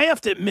 I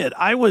have to admit,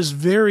 I was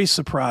very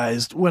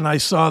surprised when I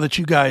saw that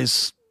you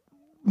guys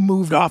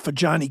moved off of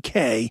Johnny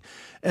K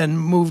and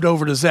moved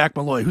over to Zach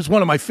Malloy, who's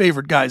one of my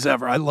favorite guys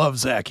ever. I love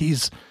Zach.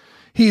 He's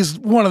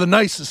one of the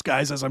nicest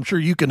guys, as I'm sure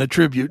you can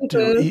attribute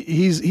to.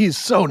 He's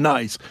so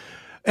nice,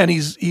 and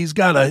he's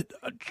got a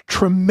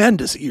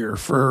tremendous ear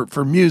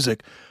for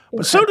music.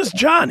 But so does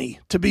Johnny,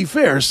 to be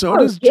fair. So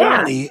does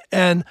Johnny.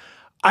 And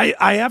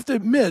I have to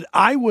admit,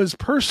 I was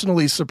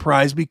personally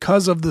surprised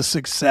because of the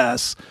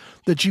success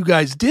that you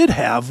guys did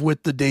have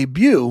with the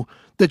debut,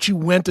 that you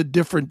went a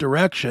different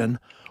direction.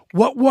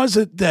 What was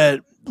it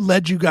that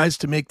led you guys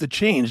to make the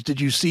change?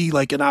 Did you see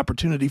like an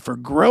opportunity for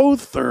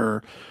growth,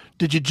 or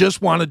did you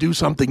just want to do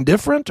something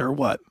different, or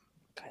what?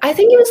 I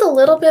think it was a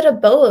little bit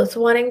of both,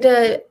 wanting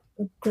to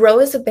grow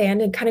as a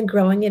band and kind of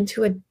growing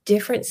into a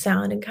different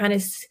sound and kind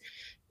of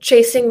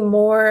chasing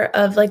more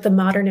of like the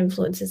modern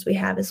influences we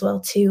have as well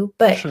too.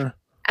 But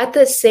at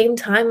the same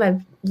time,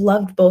 I've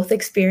loved both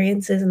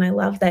experiences, and I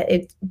love that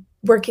it's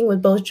working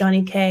with both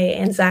Johnny K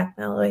and Zach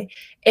Malloy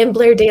and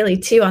Blair Daly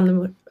too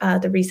on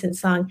the recent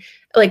song.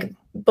 Like,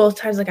 both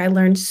times, like, I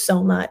learned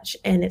so much,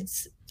 and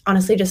it's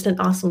honestly just an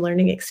awesome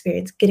learning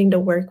experience getting to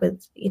work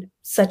with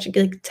such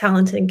like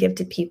talented and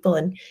gifted people,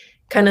 and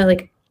kind of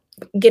like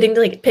getting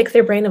to like pick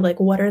their brain of like,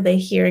 what are they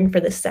hearing for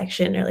this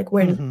section, or like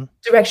where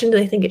direction do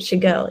they think it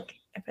should go. Like,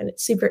 I find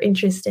it super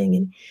interesting,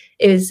 and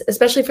it was,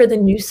 especially for the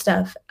new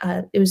stuff,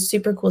 it was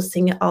super cool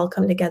seeing it all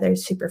come together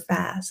super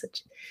fast.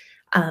 Which,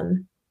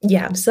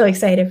 I'm so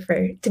excited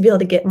to be able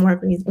to get more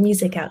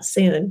music out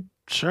soon.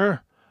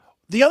 Sure.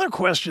 The other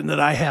question that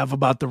I have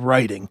about the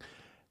writing,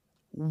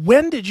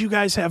 when did you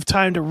guys have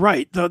time to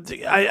write?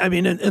 I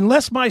mean,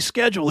 unless my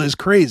schedule is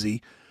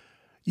crazy,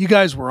 you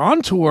guys were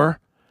on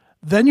tour,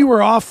 then you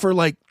were off for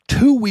like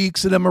 2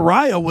 weeks, and then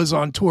Mariah was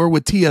on tour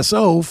with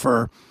TSO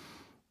for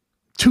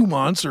 2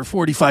 months or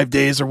 45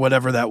 days or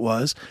whatever that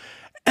was.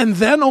 And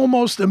then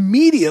almost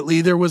immediately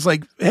there was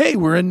like, hey,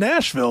 we're in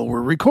Nashville,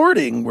 we're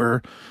recording,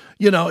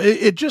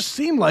 it just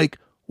seemed like,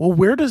 well,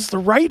 where does the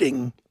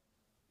writing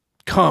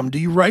come? Do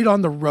you write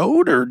on the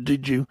road, or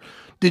did you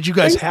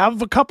guys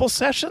have a couple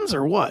sessions,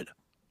 or what?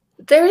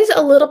 There is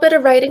a little bit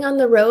of writing on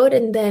the road,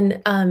 and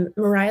then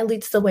Mariah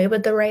leads the way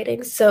with the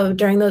writing. So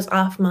during those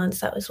off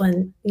months, that was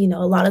when,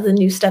 a lot of the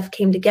new stuff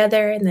came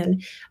together, and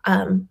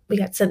then we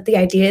got sent the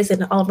ideas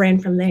and it all ran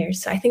from there.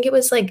 So I think it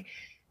was like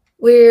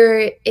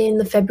we're in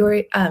the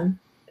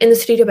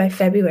studio by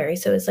February.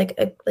 So it's like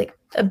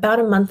about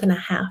a month and a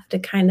half to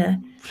kind of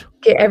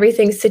get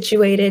everything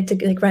situated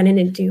to like run in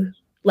and do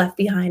Left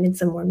Behind and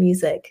some more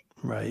music.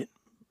 Right.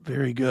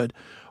 Very good.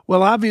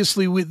 Well,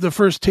 obviously, the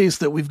first taste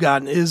that we've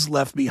gotten is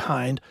Left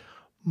Behind,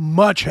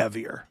 much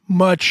heavier,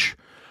 much.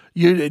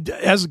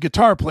 As a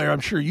guitar player, I'm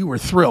sure you were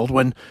thrilled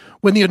when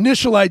the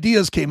initial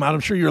ideas came out. I'm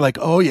sure you're like,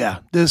 oh yeah,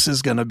 this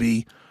is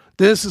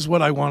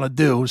what I want to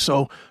do.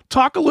 So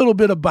talk a little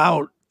bit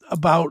about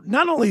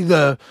not only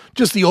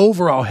just the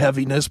overall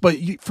heaviness, but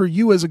for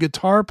you as a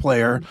guitar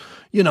player,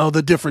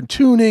 the different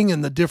tuning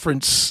and the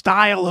different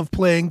style of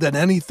playing than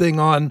anything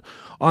on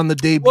the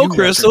debut. Well,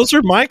 Chris, record. those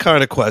are my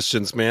kind of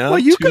questions, man. Well,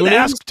 you Tuning? could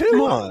ask too.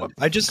 Come on.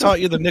 I just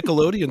taught you the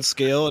Nickelodeon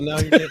scale, and now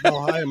you're getting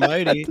all high and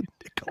mighty.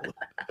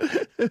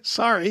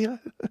 Sorry.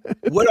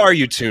 What are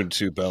you tuned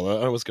to,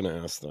 Bella? I was going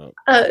to ask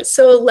that.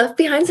 So Left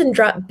Behind's in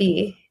drop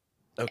B.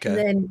 Okay.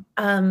 And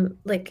then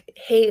like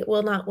Hate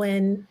Will Not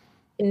Win,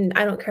 and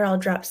I Don't Care, I'll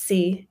drop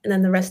C, and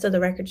then the rest of the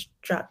records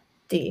drop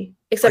D.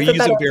 Except are you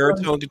using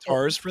baritone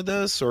guitars for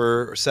this,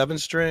 or 7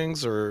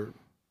 strings, or?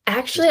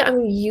 Actually,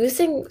 I'm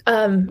using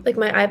like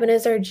my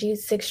Ibanez RG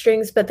 6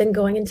 strings, but then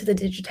going into the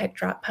Digitech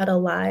drop pedal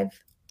live.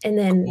 And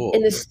then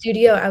in the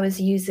studio, I was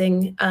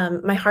using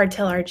my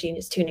Hardtail RG and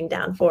just tuning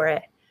down for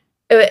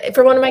it.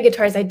 For one of my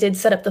guitars, I did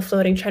set up the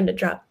floating trend to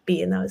drop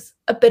B, and that was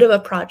a bit of a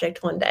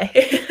project one day.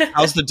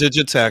 How's the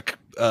Digitech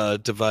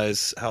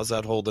device? How's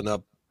that holding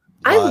up?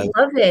 I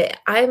love it.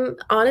 I'm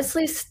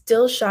honestly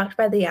still shocked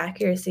by the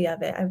accuracy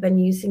of it. I've been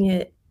using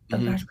it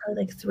probably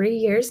like 3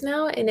 years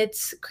now, and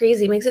it's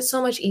crazy. It makes it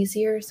so much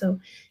easier. So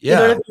you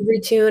don't have to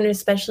retune,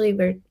 especially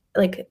where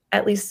like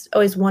at least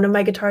always one of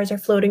my guitars are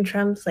floating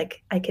trems.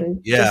 Like I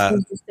can just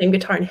use the same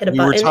guitar and hit a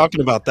button. We were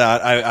talking about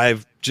that.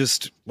 I've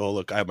just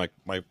look, I have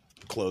my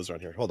clothes on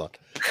here. Hold on.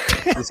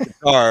 This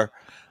guitar,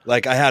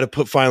 like I had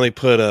to finally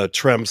put a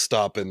trem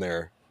stop in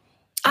there.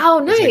 Oh,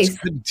 nice. I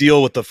couldn't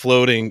deal with the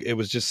floating. It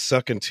was just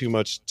sucking too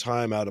much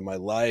time out of my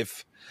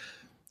life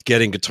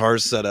getting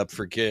guitars set up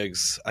for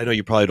gigs. I know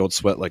you probably don't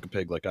sweat like a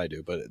pig like I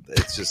do, but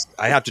it's just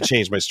I have to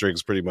change my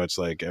strings pretty much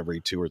like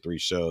every 2 or 3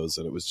 shows,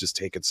 and it was just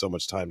taking so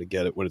much time to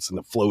get it when it's in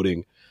the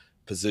floating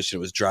position.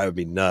 It was driving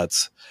me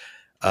nuts.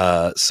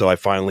 So I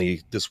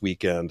finally this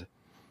weekend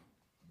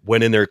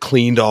went in there,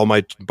 cleaned all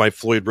my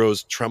Floyd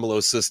Rose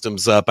tremolo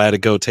systems up. I had to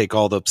go take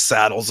all the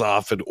saddles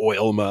off and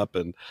oil them up,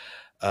 and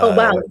oh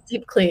wow,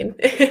 deep clean.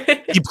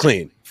 Deep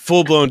clean.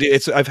 Full blown.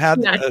 I've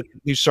had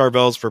these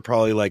Charvels for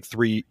probably like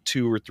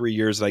 2 or 3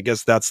 years, and I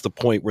guess that's the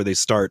point where they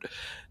start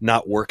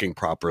not working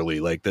properly.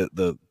 Like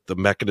the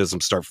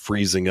mechanisms start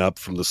freezing up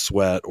from the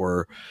sweat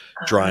or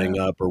drying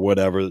up or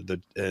whatever.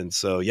 And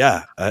so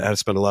I had to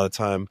spend a lot of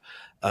time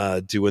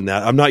doing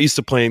that. I'm not used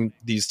to playing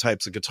these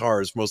types of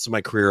guitars. Most of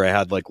my career, I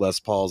had like Les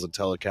Pauls and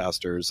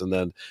Telecasters, and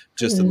then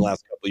just in the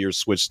last couple of years,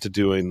 switched to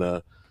doing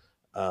the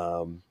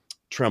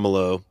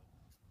tremolo.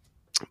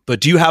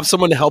 But do you have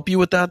someone to help you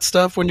with that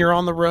stuff when you're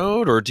on the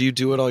road, or do you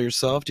do it all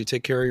yourself? Do you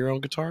take care of your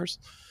own guitars?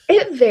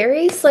 It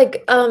varies.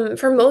 Like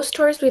for most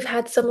tours, we've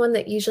had someone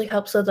that usually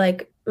helps with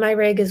like my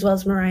rig as well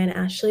as Mariah and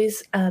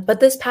Ashley's.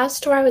 But this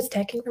past tour, I was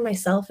teching for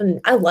myself,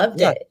 and I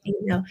loved it.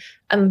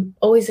 I'm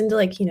always into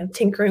like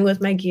tinkering with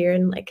my gear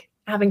and like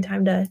having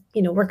time to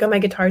work on my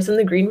guitars in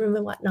the green room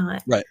and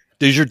whatnot. Right.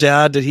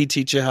 Did he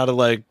teach you how to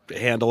like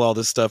handle all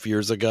this stuff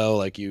years ago?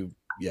 Like you.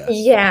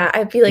 Yeah,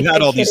 I'd be like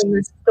the kid in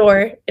the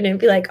store, and it'd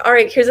be like, all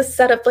right, here's a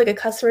setup like a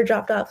customer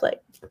dropped off,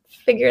 like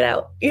figure it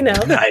out,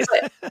 Nice.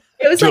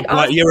 It was like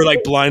awesome. You were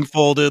like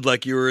blindfolded,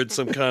 like you were in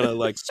some kind of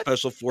like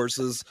special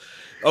forces.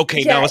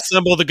 Okay, now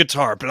assemble the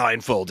guitar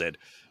blindfolded.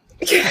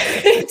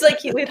 It's like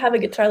we'd have a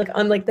guitar like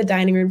on like the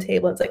dining room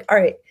table. It's like, all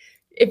right,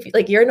 if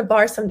like you're in a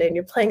bar someday and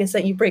you're playing a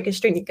set, you break a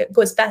string, you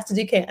go as fast as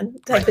you can,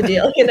 type of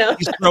deal,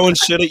 He's throwing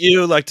shit at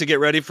you, like to get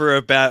ready for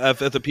if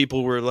the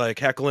people were like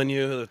heckling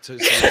you.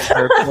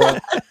 I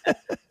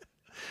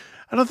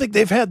don't think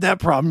they've had that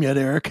problem yet,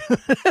 Eric.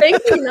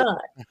 Thankfully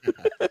not.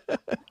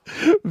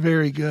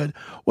 Very good.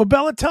 Well,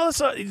 Bella, tell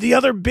us the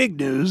other big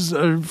news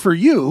for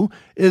you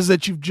is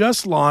that you've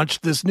just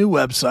launched this new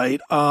website,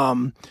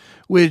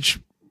 which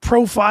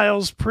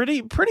profiles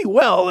pretty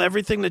well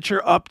everything that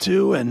you're up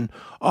to and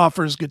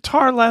offers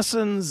guitar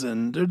lessons,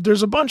 and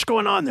there's a bunch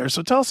going on there.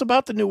 So tell us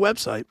about the new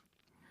website.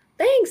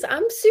 Thanks.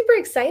 I'm super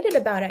excited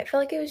about it. I feel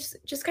like it was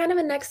just kind of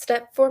a next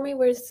step for me,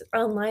 whereas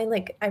online,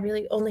 like I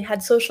really only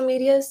had social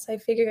media. So I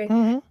figured,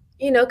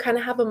 kind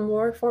of have a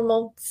more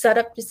formal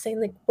setup, just saying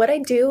like what I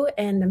do.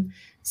 And I'm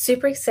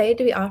super excited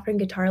to be offering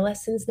guitar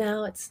lessons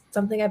now. It's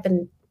something I've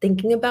been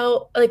thinking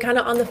about, like kind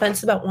of on the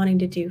fence about wanting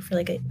to do for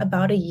like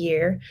about a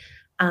year.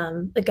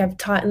 Like I've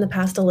taught in the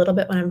past a little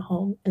bit when I'm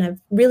home, and I've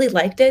really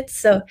liked it.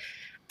 So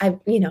I've,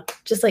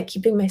 just like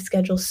keeping my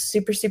schedule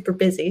super, super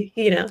busy,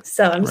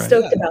 so I'm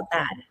stoked about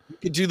that.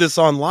 could do this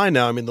online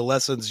now. I mean, the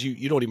lessons,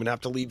 you don't even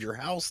have to leave your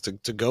house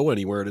to go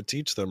anywhere to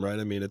teach them, right?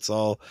 I mean, it's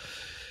all,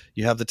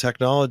 you have the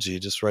technology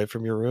just right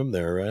from your room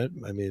there, right?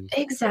 I mean,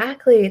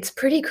 Exactly. It's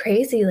pretty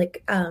crazy.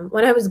 Like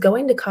when I was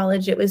going to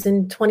college, it was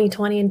in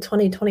 2020 and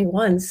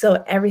 2021.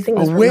 So everything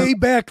was way remote,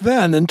 back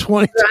then in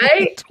 2020,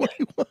 right?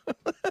 21.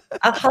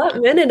 A hot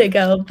minute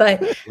ago,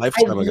 but I've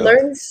lifetime ago.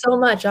 learned so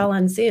much all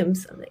on Zoom.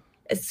 So like,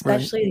 Right.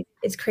 especially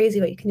it's crazy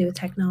what you can do with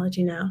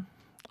technology now.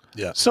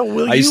 Yeah. So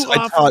will I you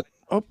I taught,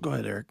 Oh, go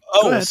ahead, Eric.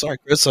 oh, Go ahead. sorry,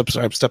 Chris. I'm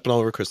sorry. I'm stepping all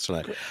over Chris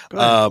tonight. Go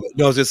ahead.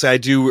 No, I was gonna say I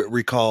do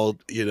recall,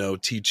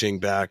 teaching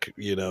back,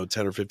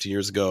 10 or 15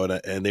 years ago,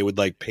 and they would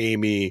like pay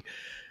me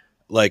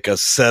like a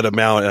set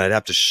amount, and I'd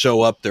have to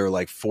show up there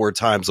like 4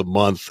 times a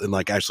month and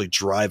like actually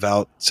drive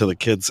out to the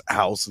kid's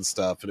house and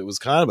stuff, and it was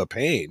kind of a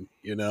pain,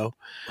 Uh,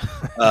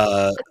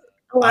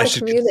 A lot I of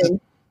should commuting.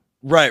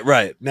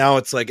 right. Now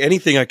it's like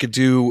anything I could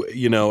do,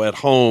 at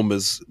home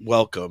is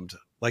welcomed,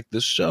 like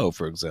this show,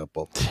 for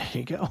example. There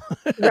you go.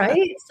 Right?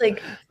 It's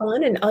like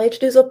fun, and all you have to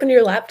do is open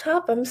your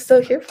laptop. I'm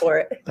so here for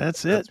it.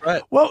 That's it. That's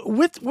right. Well,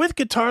 with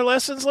guitar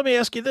lessons, let me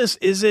ask you this: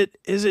 is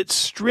it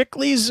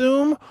strictly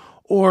Zoom,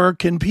 or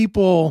can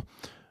people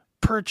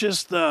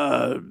purchase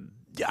the,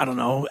 I don't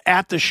know,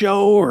 at the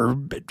show or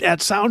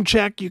at sound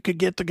check? You could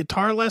get the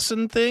guitar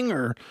lesson thing,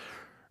 or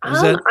is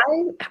that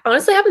I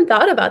honestly haven't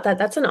thought about that.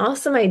 That's an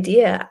awesome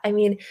idea. I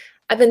mean,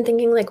 I've been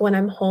thinking like when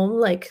I'm home,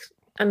 like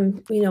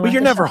I'm, well, at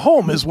you're the never shop.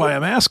 home, is why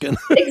I'm asking.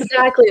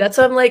 Exactly. That's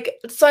why I'm like,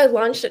 so I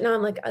launched it now.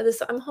 I'm like,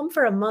 I'm home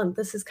for a month.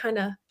 This is kind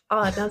of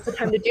odd. Now's the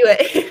time to do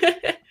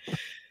it.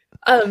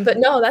 But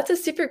no, that's a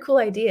super cool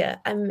idea.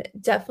 I'm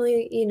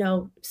definitely,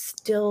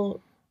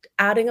 still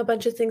adding a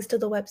bunch of things to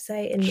the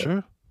website and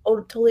Sure,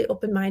 totally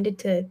open-minded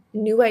to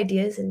new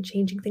ideas and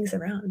changing things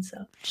around.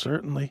 So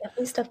certainly.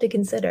 definitely stuff to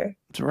consider.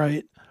 That's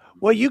right.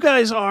 Well, you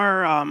guys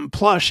are,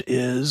 Plush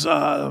is,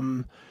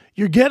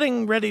 you're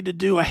getting ready to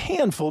do a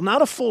handful,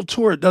 not a full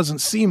tour, it doesn't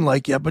seem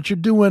like yet, but you're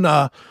doing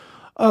a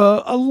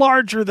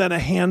larger than a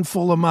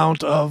handful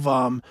amount of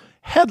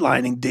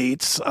headlining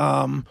dates.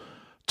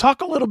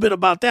 Talk a little bit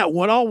about that.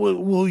 What all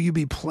will you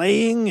be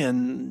playing?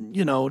 And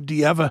do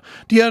you have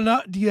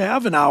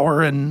an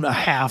hour and a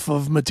half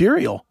of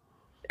material?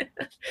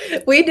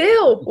 We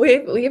do.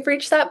 We've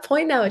reached that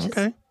point now, which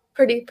is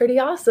pretty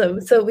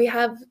awesome. So we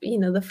have,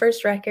 the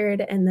first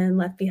record and then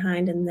Left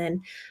Behind, and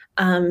then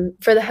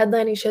for the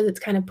headlining shows, it's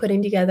kind of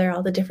putting together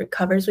all the different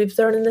covers we've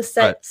thrown in the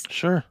sets. Right.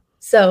 Sure.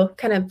 So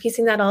kind of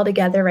piecing that all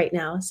together right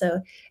now.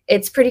 So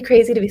it's pretty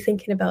crazy to be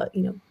thinking about,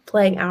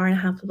 playing hour and a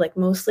half of like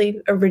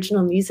mostly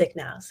original music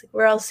now. So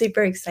we're all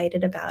super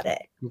excited about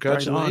it.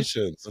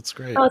 Congratulations. That's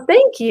great. Oh,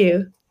 thank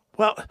you.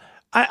 Well,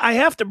 I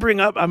have to bring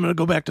up, I'm going to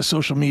go back to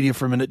social media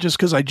for a minute, just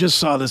because I just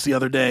saw this the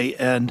other day,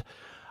 and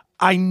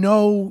I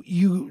know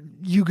you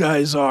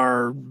guys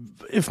are,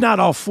 if not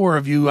all 4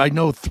 of you, I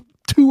know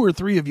 2 or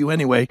 3 of you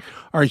anyway,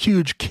 are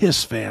huge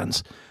Kiss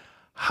fans.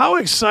 How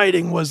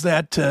exciting was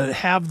that to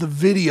have the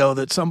video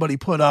that somebody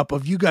put up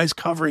of you guys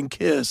covering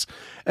Kiss,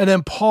 and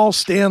then Paul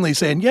Stanley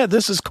saying, yeah,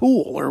 this is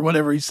cool, or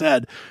whatever he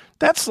said.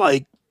 That's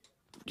like,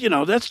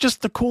 that's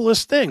just the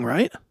coolest thing,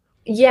 right?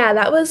 Yeah,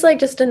 that was like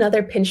just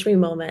another pinch me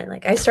moment.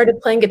 Like I started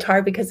playing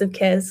guitar because of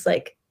Kiss.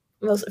 Like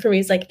most for me,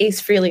 it's like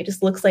Ace Frehley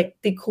just looks like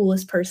the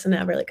coolest person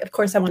ever. Like, of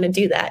course I want to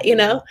do that,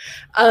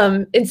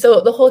 And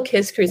so the whole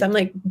Kiss cruise, I'm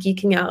like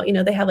geeking out.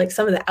 They have like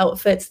some of the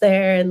outfits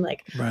there, and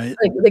like, right.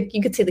 like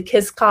you could see the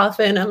Kiss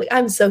coffin. I'm like,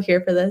 I'm so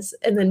here for this.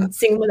 And then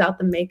seeing him without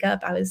the makeup,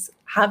 I was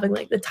having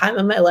like the time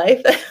of my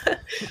life.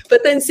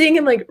 But then seeing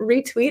him like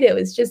retweet it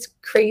was just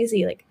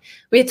crazy. Like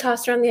we had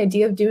tossed around the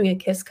idea of doing a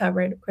Kiss cover,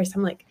 and of course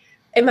I'm like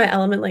in my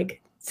element,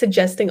 like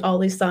suggesting all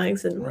these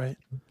songs, and right.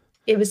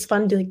 It was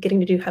fun getting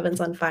to do Heaven's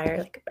on Fire.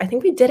 Like I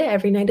think we did it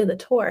every night of the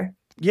tour.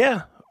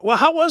 Yeah. Well,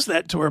 how was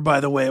that tour, by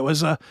the way? It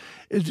was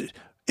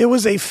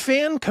a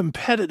fan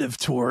competitive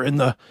tour in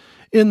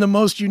the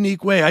most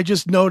unique way. I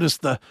just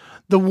noticed the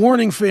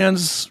Warning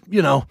fans,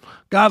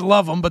 God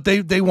love them, but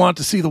they want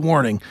to see the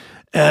Warning,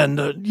 and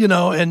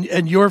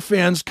and your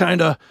fans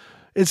kind of.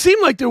 It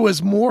seemed like there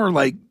was more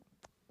like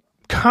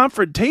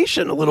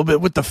confrontation a little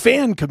bit with the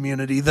fan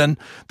community than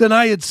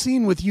I had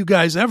seen with you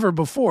guys ever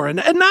before, and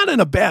not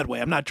in a bad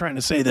way. I'm not trying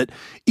to say that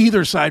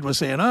either side was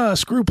saying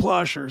screw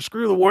Plush or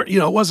screw the war,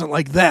 it wasn't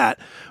like that,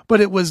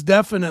 but it was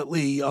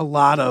definitely a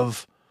lot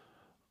of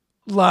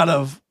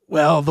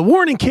well, the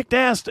Warning kicked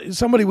ass.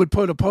 Somebody would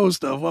put a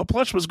post of, well,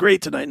 Plush was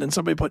great tonight, and then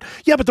somebody put,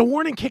 yeah, but the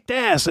Warning kicked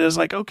ass. And it was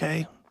like,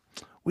 okay,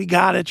 we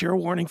got it, you're a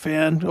Warning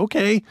fan,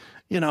 okay,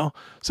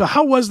 so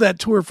how was that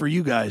tour for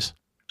you guys?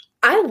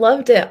 I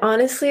loved it.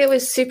 Honestly, it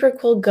was super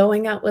cool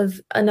going out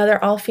with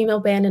another all-female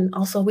band, and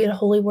also we had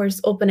Holy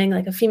Wars opening,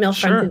 like a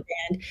female-fronted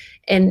band,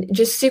 and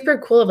just super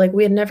cool. Like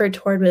we had never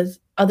toured with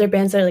other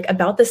bands that are like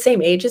about the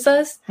same age as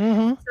us.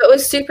 Mm-hmm. So it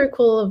was super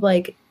cool of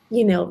like,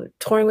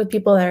 touring with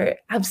people that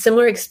have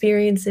similar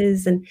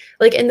experiences, and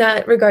like in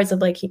that regards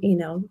of like,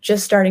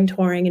 just starting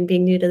touring and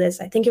being new to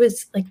this. I think it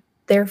was like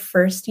their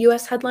first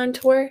US headline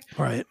tour.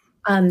 Right.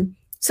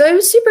 So it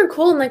was super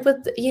cool. And like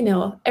with,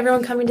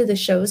 everyone coming to the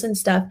shows and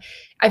stuff,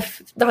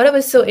 thought it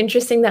was so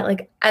interesting that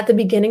like at the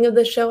beginning of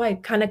the show, I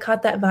kind of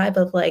caught that vibe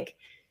of like,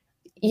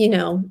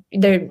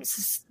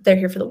 they're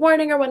here for the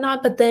warning or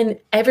whatnot, but then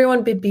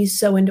everyone would be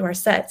so into our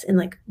sets and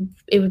like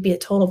it would be a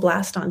total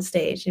blast on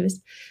stage. It was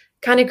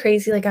kind of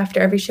crazy. Like after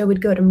every show we'd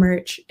go to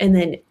merch and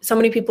then so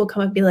many people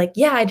come up and be like,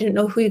 yeah, I didn't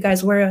know who you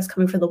guys were. I was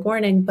coming for the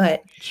warning,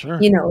 but Sure.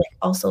 like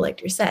also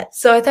liked your set.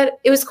 So I thought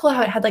it was cool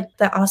how it had like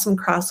that awesome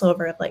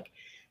crossover of like,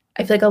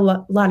 I feel like a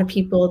lot of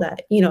people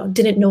that,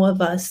 didn't know of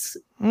us,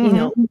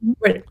 were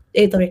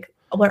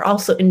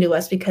also into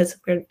us because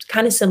we're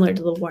kind of similar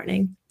to the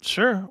warning.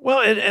 Sure.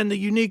 Well, and the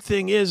unique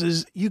thing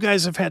is you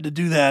guys have had to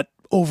do that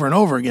over and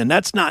over again.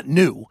 That's not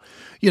new.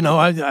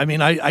 I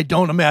mean, I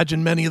don't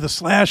imagine many of the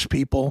Slash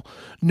people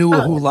knew a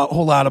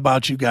whole lot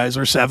about you guys,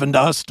 or Seven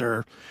Dust,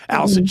 or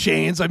Alice in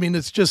Chains. I mean,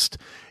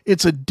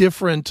 it's a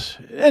different,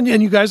 and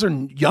you guys are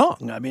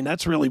young. I mean,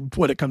 that's really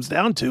what it comes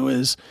down to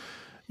is,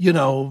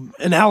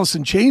 an Alice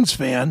in Chains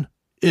fan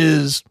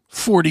is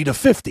 40 to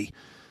 50.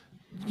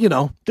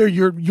 They're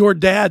your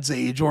dad's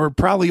age or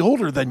probably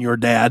older than your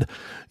dad,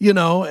 and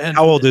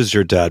How old is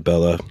your dad,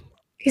 Bella?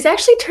 He's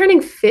actually turning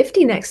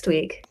 50 next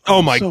week.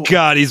 Oh my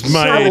God, he's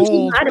my I age. would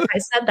be mad if I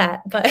said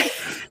that, but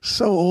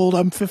so old.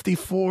 I'm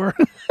 54.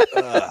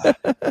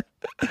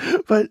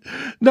 But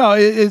no,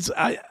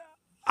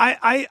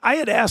 I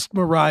had asked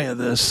Mariah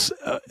this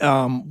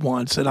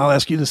once, and I'll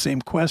ask you the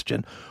same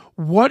question.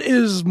 What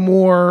is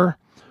more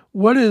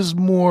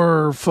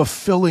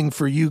fulfilling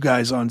for you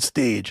guys on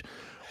stage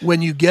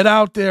when you get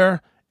out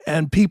there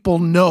and people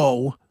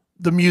know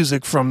the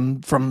music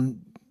from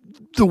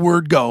the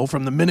word go,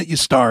 from the minute you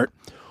start,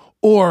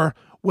 or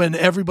when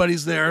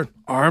everybody's there,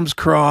 arms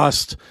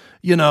crossed,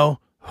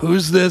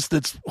 who's this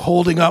that's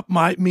holding up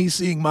me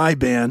seeing my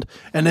band,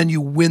 and then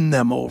you win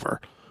them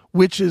over?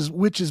 Which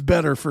is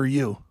better for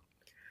you?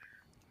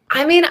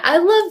 I mean, I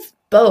love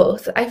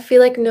both. I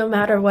feel like no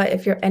matter what,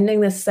 if you're ending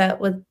the set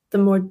with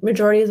the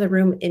majority of the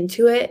room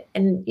into it,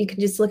 and you can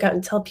just look out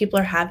and tell people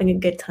are having a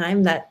good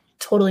time, that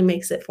totally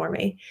makes it for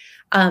me.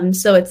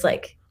 So it's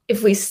like,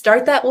 if we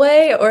start that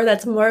way, or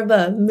that's more of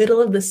a middle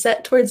of the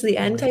set towards the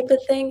end type of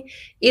thing,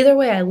 either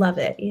way, I love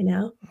it,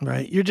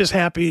 Right. You're just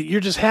happy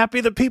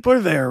that people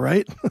are there,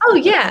 right? Oh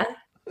yeah.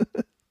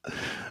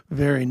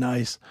 Very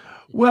nice.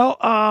 Well,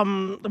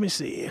 let me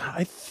see.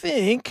 I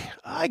think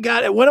I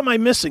got it. What am I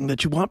missing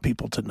that you want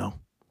people to know?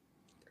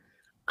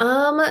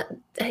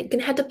 You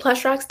can head to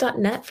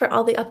plushrocks.net for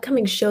all the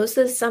upcoming shows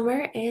this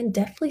summer, and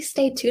definitely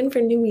stay tuned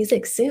for new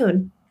music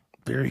soon.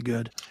 Very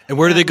good. And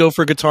where do they go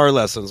for guitar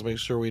lessons? Make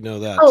sure we know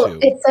that too.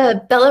 It's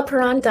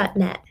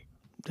bellaperron.net.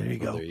 There you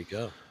go. There you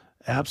go.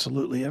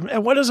 Absolutely.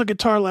 And what does a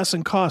guitar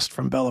lesson cost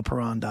from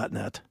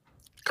bellaperron.net?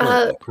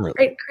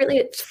 Currently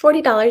it's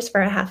 $40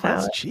 for a half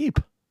hour. That's cheap.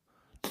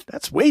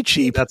 That's way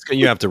cheap.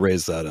 You have to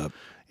raise that up.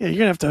 Yeah, you're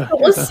gonna have to.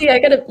 We'll see. I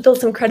got to build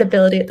some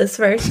credibility at this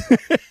first.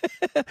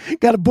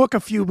 Got to book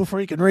a few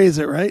before you can raise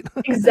it, right?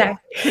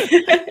 Exactly.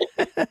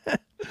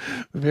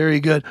 Very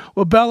good.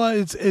 Well, Bella,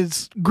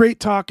 it's great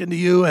talking to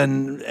you.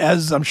 And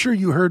as I'm sure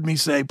you heard me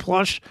say,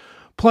 Plush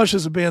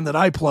is a band that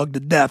I plug to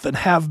death and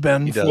have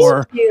been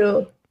for. Thank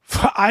you.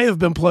 I have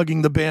been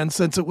plugging the band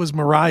since it was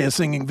Mariah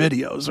singing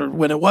videos, or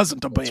when it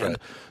wasn't a band. Right.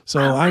 So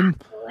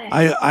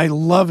I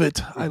love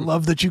it. I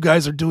love that you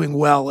guys are doing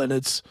well,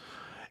 and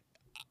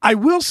I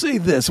will say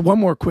this, one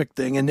more quick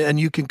thing, and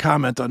you can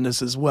comment on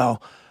this as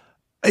well.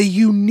 A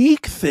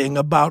unique thing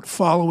about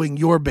following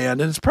your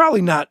band, and it's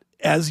probably not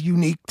as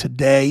unique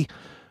today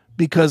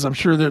because I'm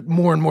sure that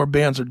more and more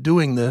bands are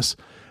doing this,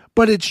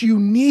 but it's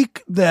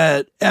unique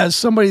that as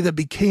somebody that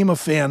became a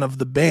fan of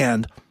the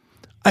band,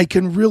 I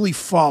can really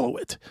follow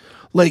it.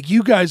 Like,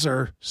 you guys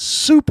are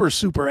super,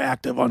 super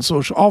active on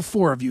social, all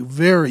four of you,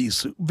 very,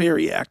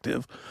 very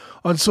active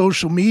on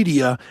social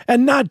media,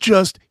 and not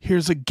just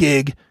here's a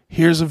gig,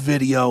 here's a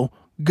video,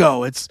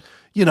 go. It's,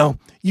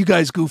 you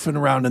guys goofing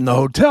around in the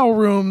hotel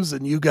rooms,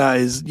 and you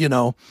guys,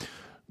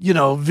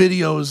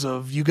 videos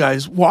of you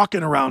guys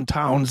walking around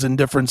towns and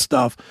different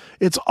stuff.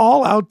 It's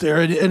all out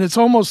there. And it's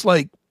almost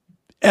like,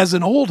 as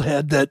an old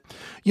head, that,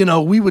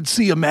 we would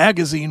see a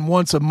magazine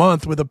once a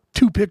month with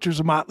 2 pictures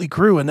of Motley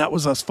Crue, and that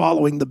was us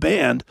following the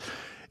band.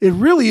 It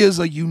really is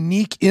a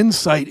unique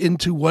insight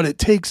into what it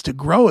takes to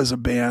grow as a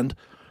band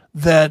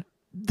that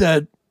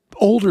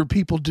older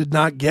people did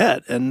not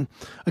get. And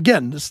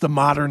again, it's the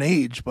modern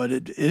age, but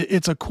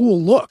it's a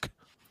cool look.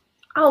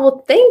 Oh,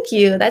 well, thank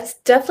you. That's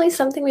definitely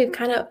something we've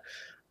kind of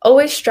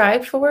always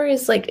strived for,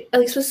 is like, at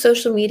least with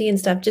social media and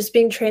stuff, just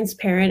being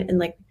transparent and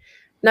like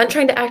not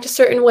trying to act a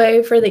certain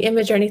way for the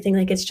image or anything.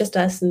 Like, it's just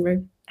us and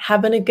we're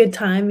having a good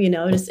time,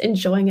 just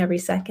enjoying every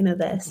second of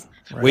this.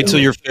 Right. Wait till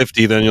you're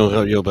 50, then you'll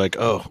be like,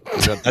 oh,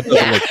 that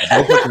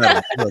doesn't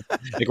look good.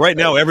 Like right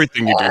now,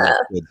 everything you do is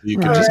good. You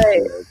can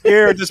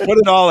just put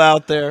it all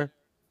out there.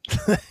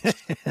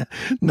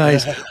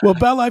 Nice. Well,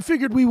 Bella, I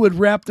figured we would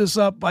wrap this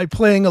up by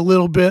playing a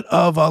little bit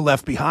of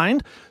Left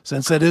Behind,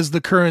 since that is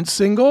the current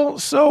single.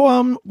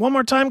 So one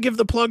more time, give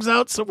the plugs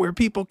out so where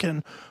people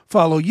can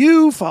follow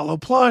you, follow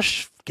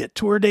Plush, get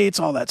tour dates,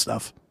 all that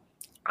stuff.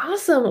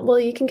 Awesome. Well,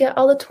 you can get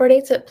all the tour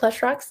dates at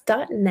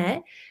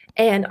plushrocks.net.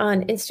 And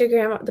on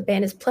Instagram, the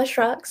band is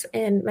Plushrocks,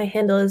 and my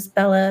handle is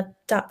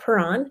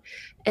bella.perron.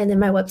 And then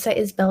my website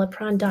is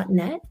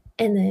bellaperron.net.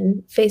 And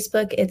then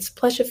Facebook, it's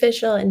Plush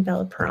Official and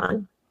Bella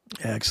Perron.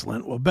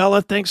 Excellent. Well,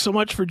 Bella, thanks so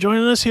much for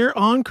joining us here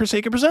on Chris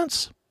Akin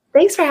Presents.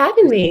 Thanks for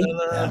having me.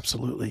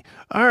 Absolutely.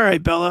 All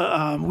right,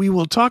 Bella, we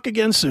will talk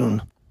again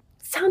soon.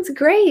 Sounds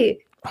great.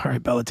 All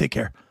right, Bella, take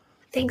care.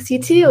 Thanks,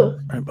 you too. All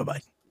right,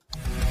 bye-bye.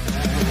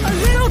 A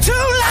little too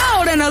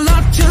loud and a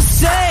lot to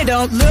say.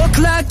 Don't look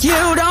like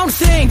you don't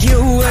think you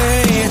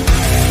ain't.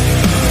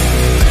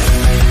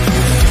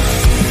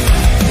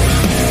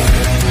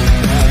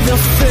 The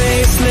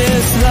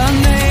faceless, the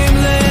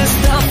nameless,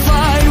 the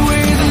fight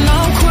with no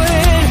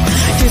quit.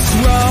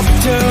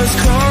 Disruptors,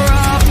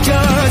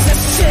 corruptors, as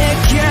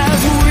sick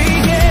as we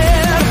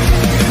get.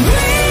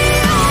 We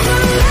are the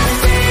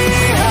left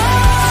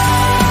behind,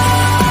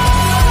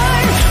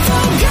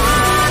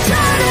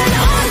 forgotten and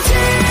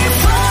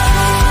undefined.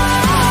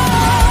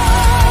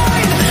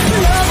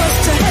 Love us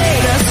to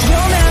hate us,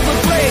 you'll never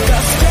break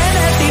us. Stand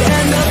at the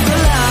end of the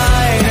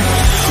line.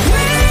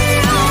 We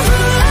are the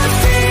left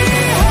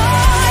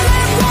behind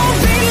and won't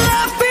be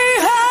left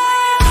behind.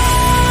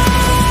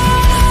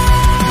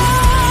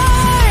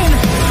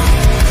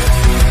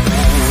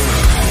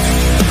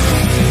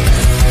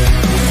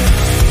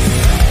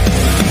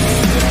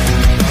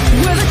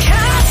 We're the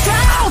cast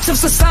out of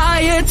society,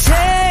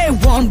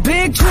 one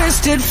big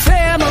twisted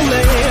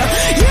family.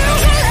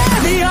 Usually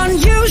the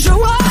unusual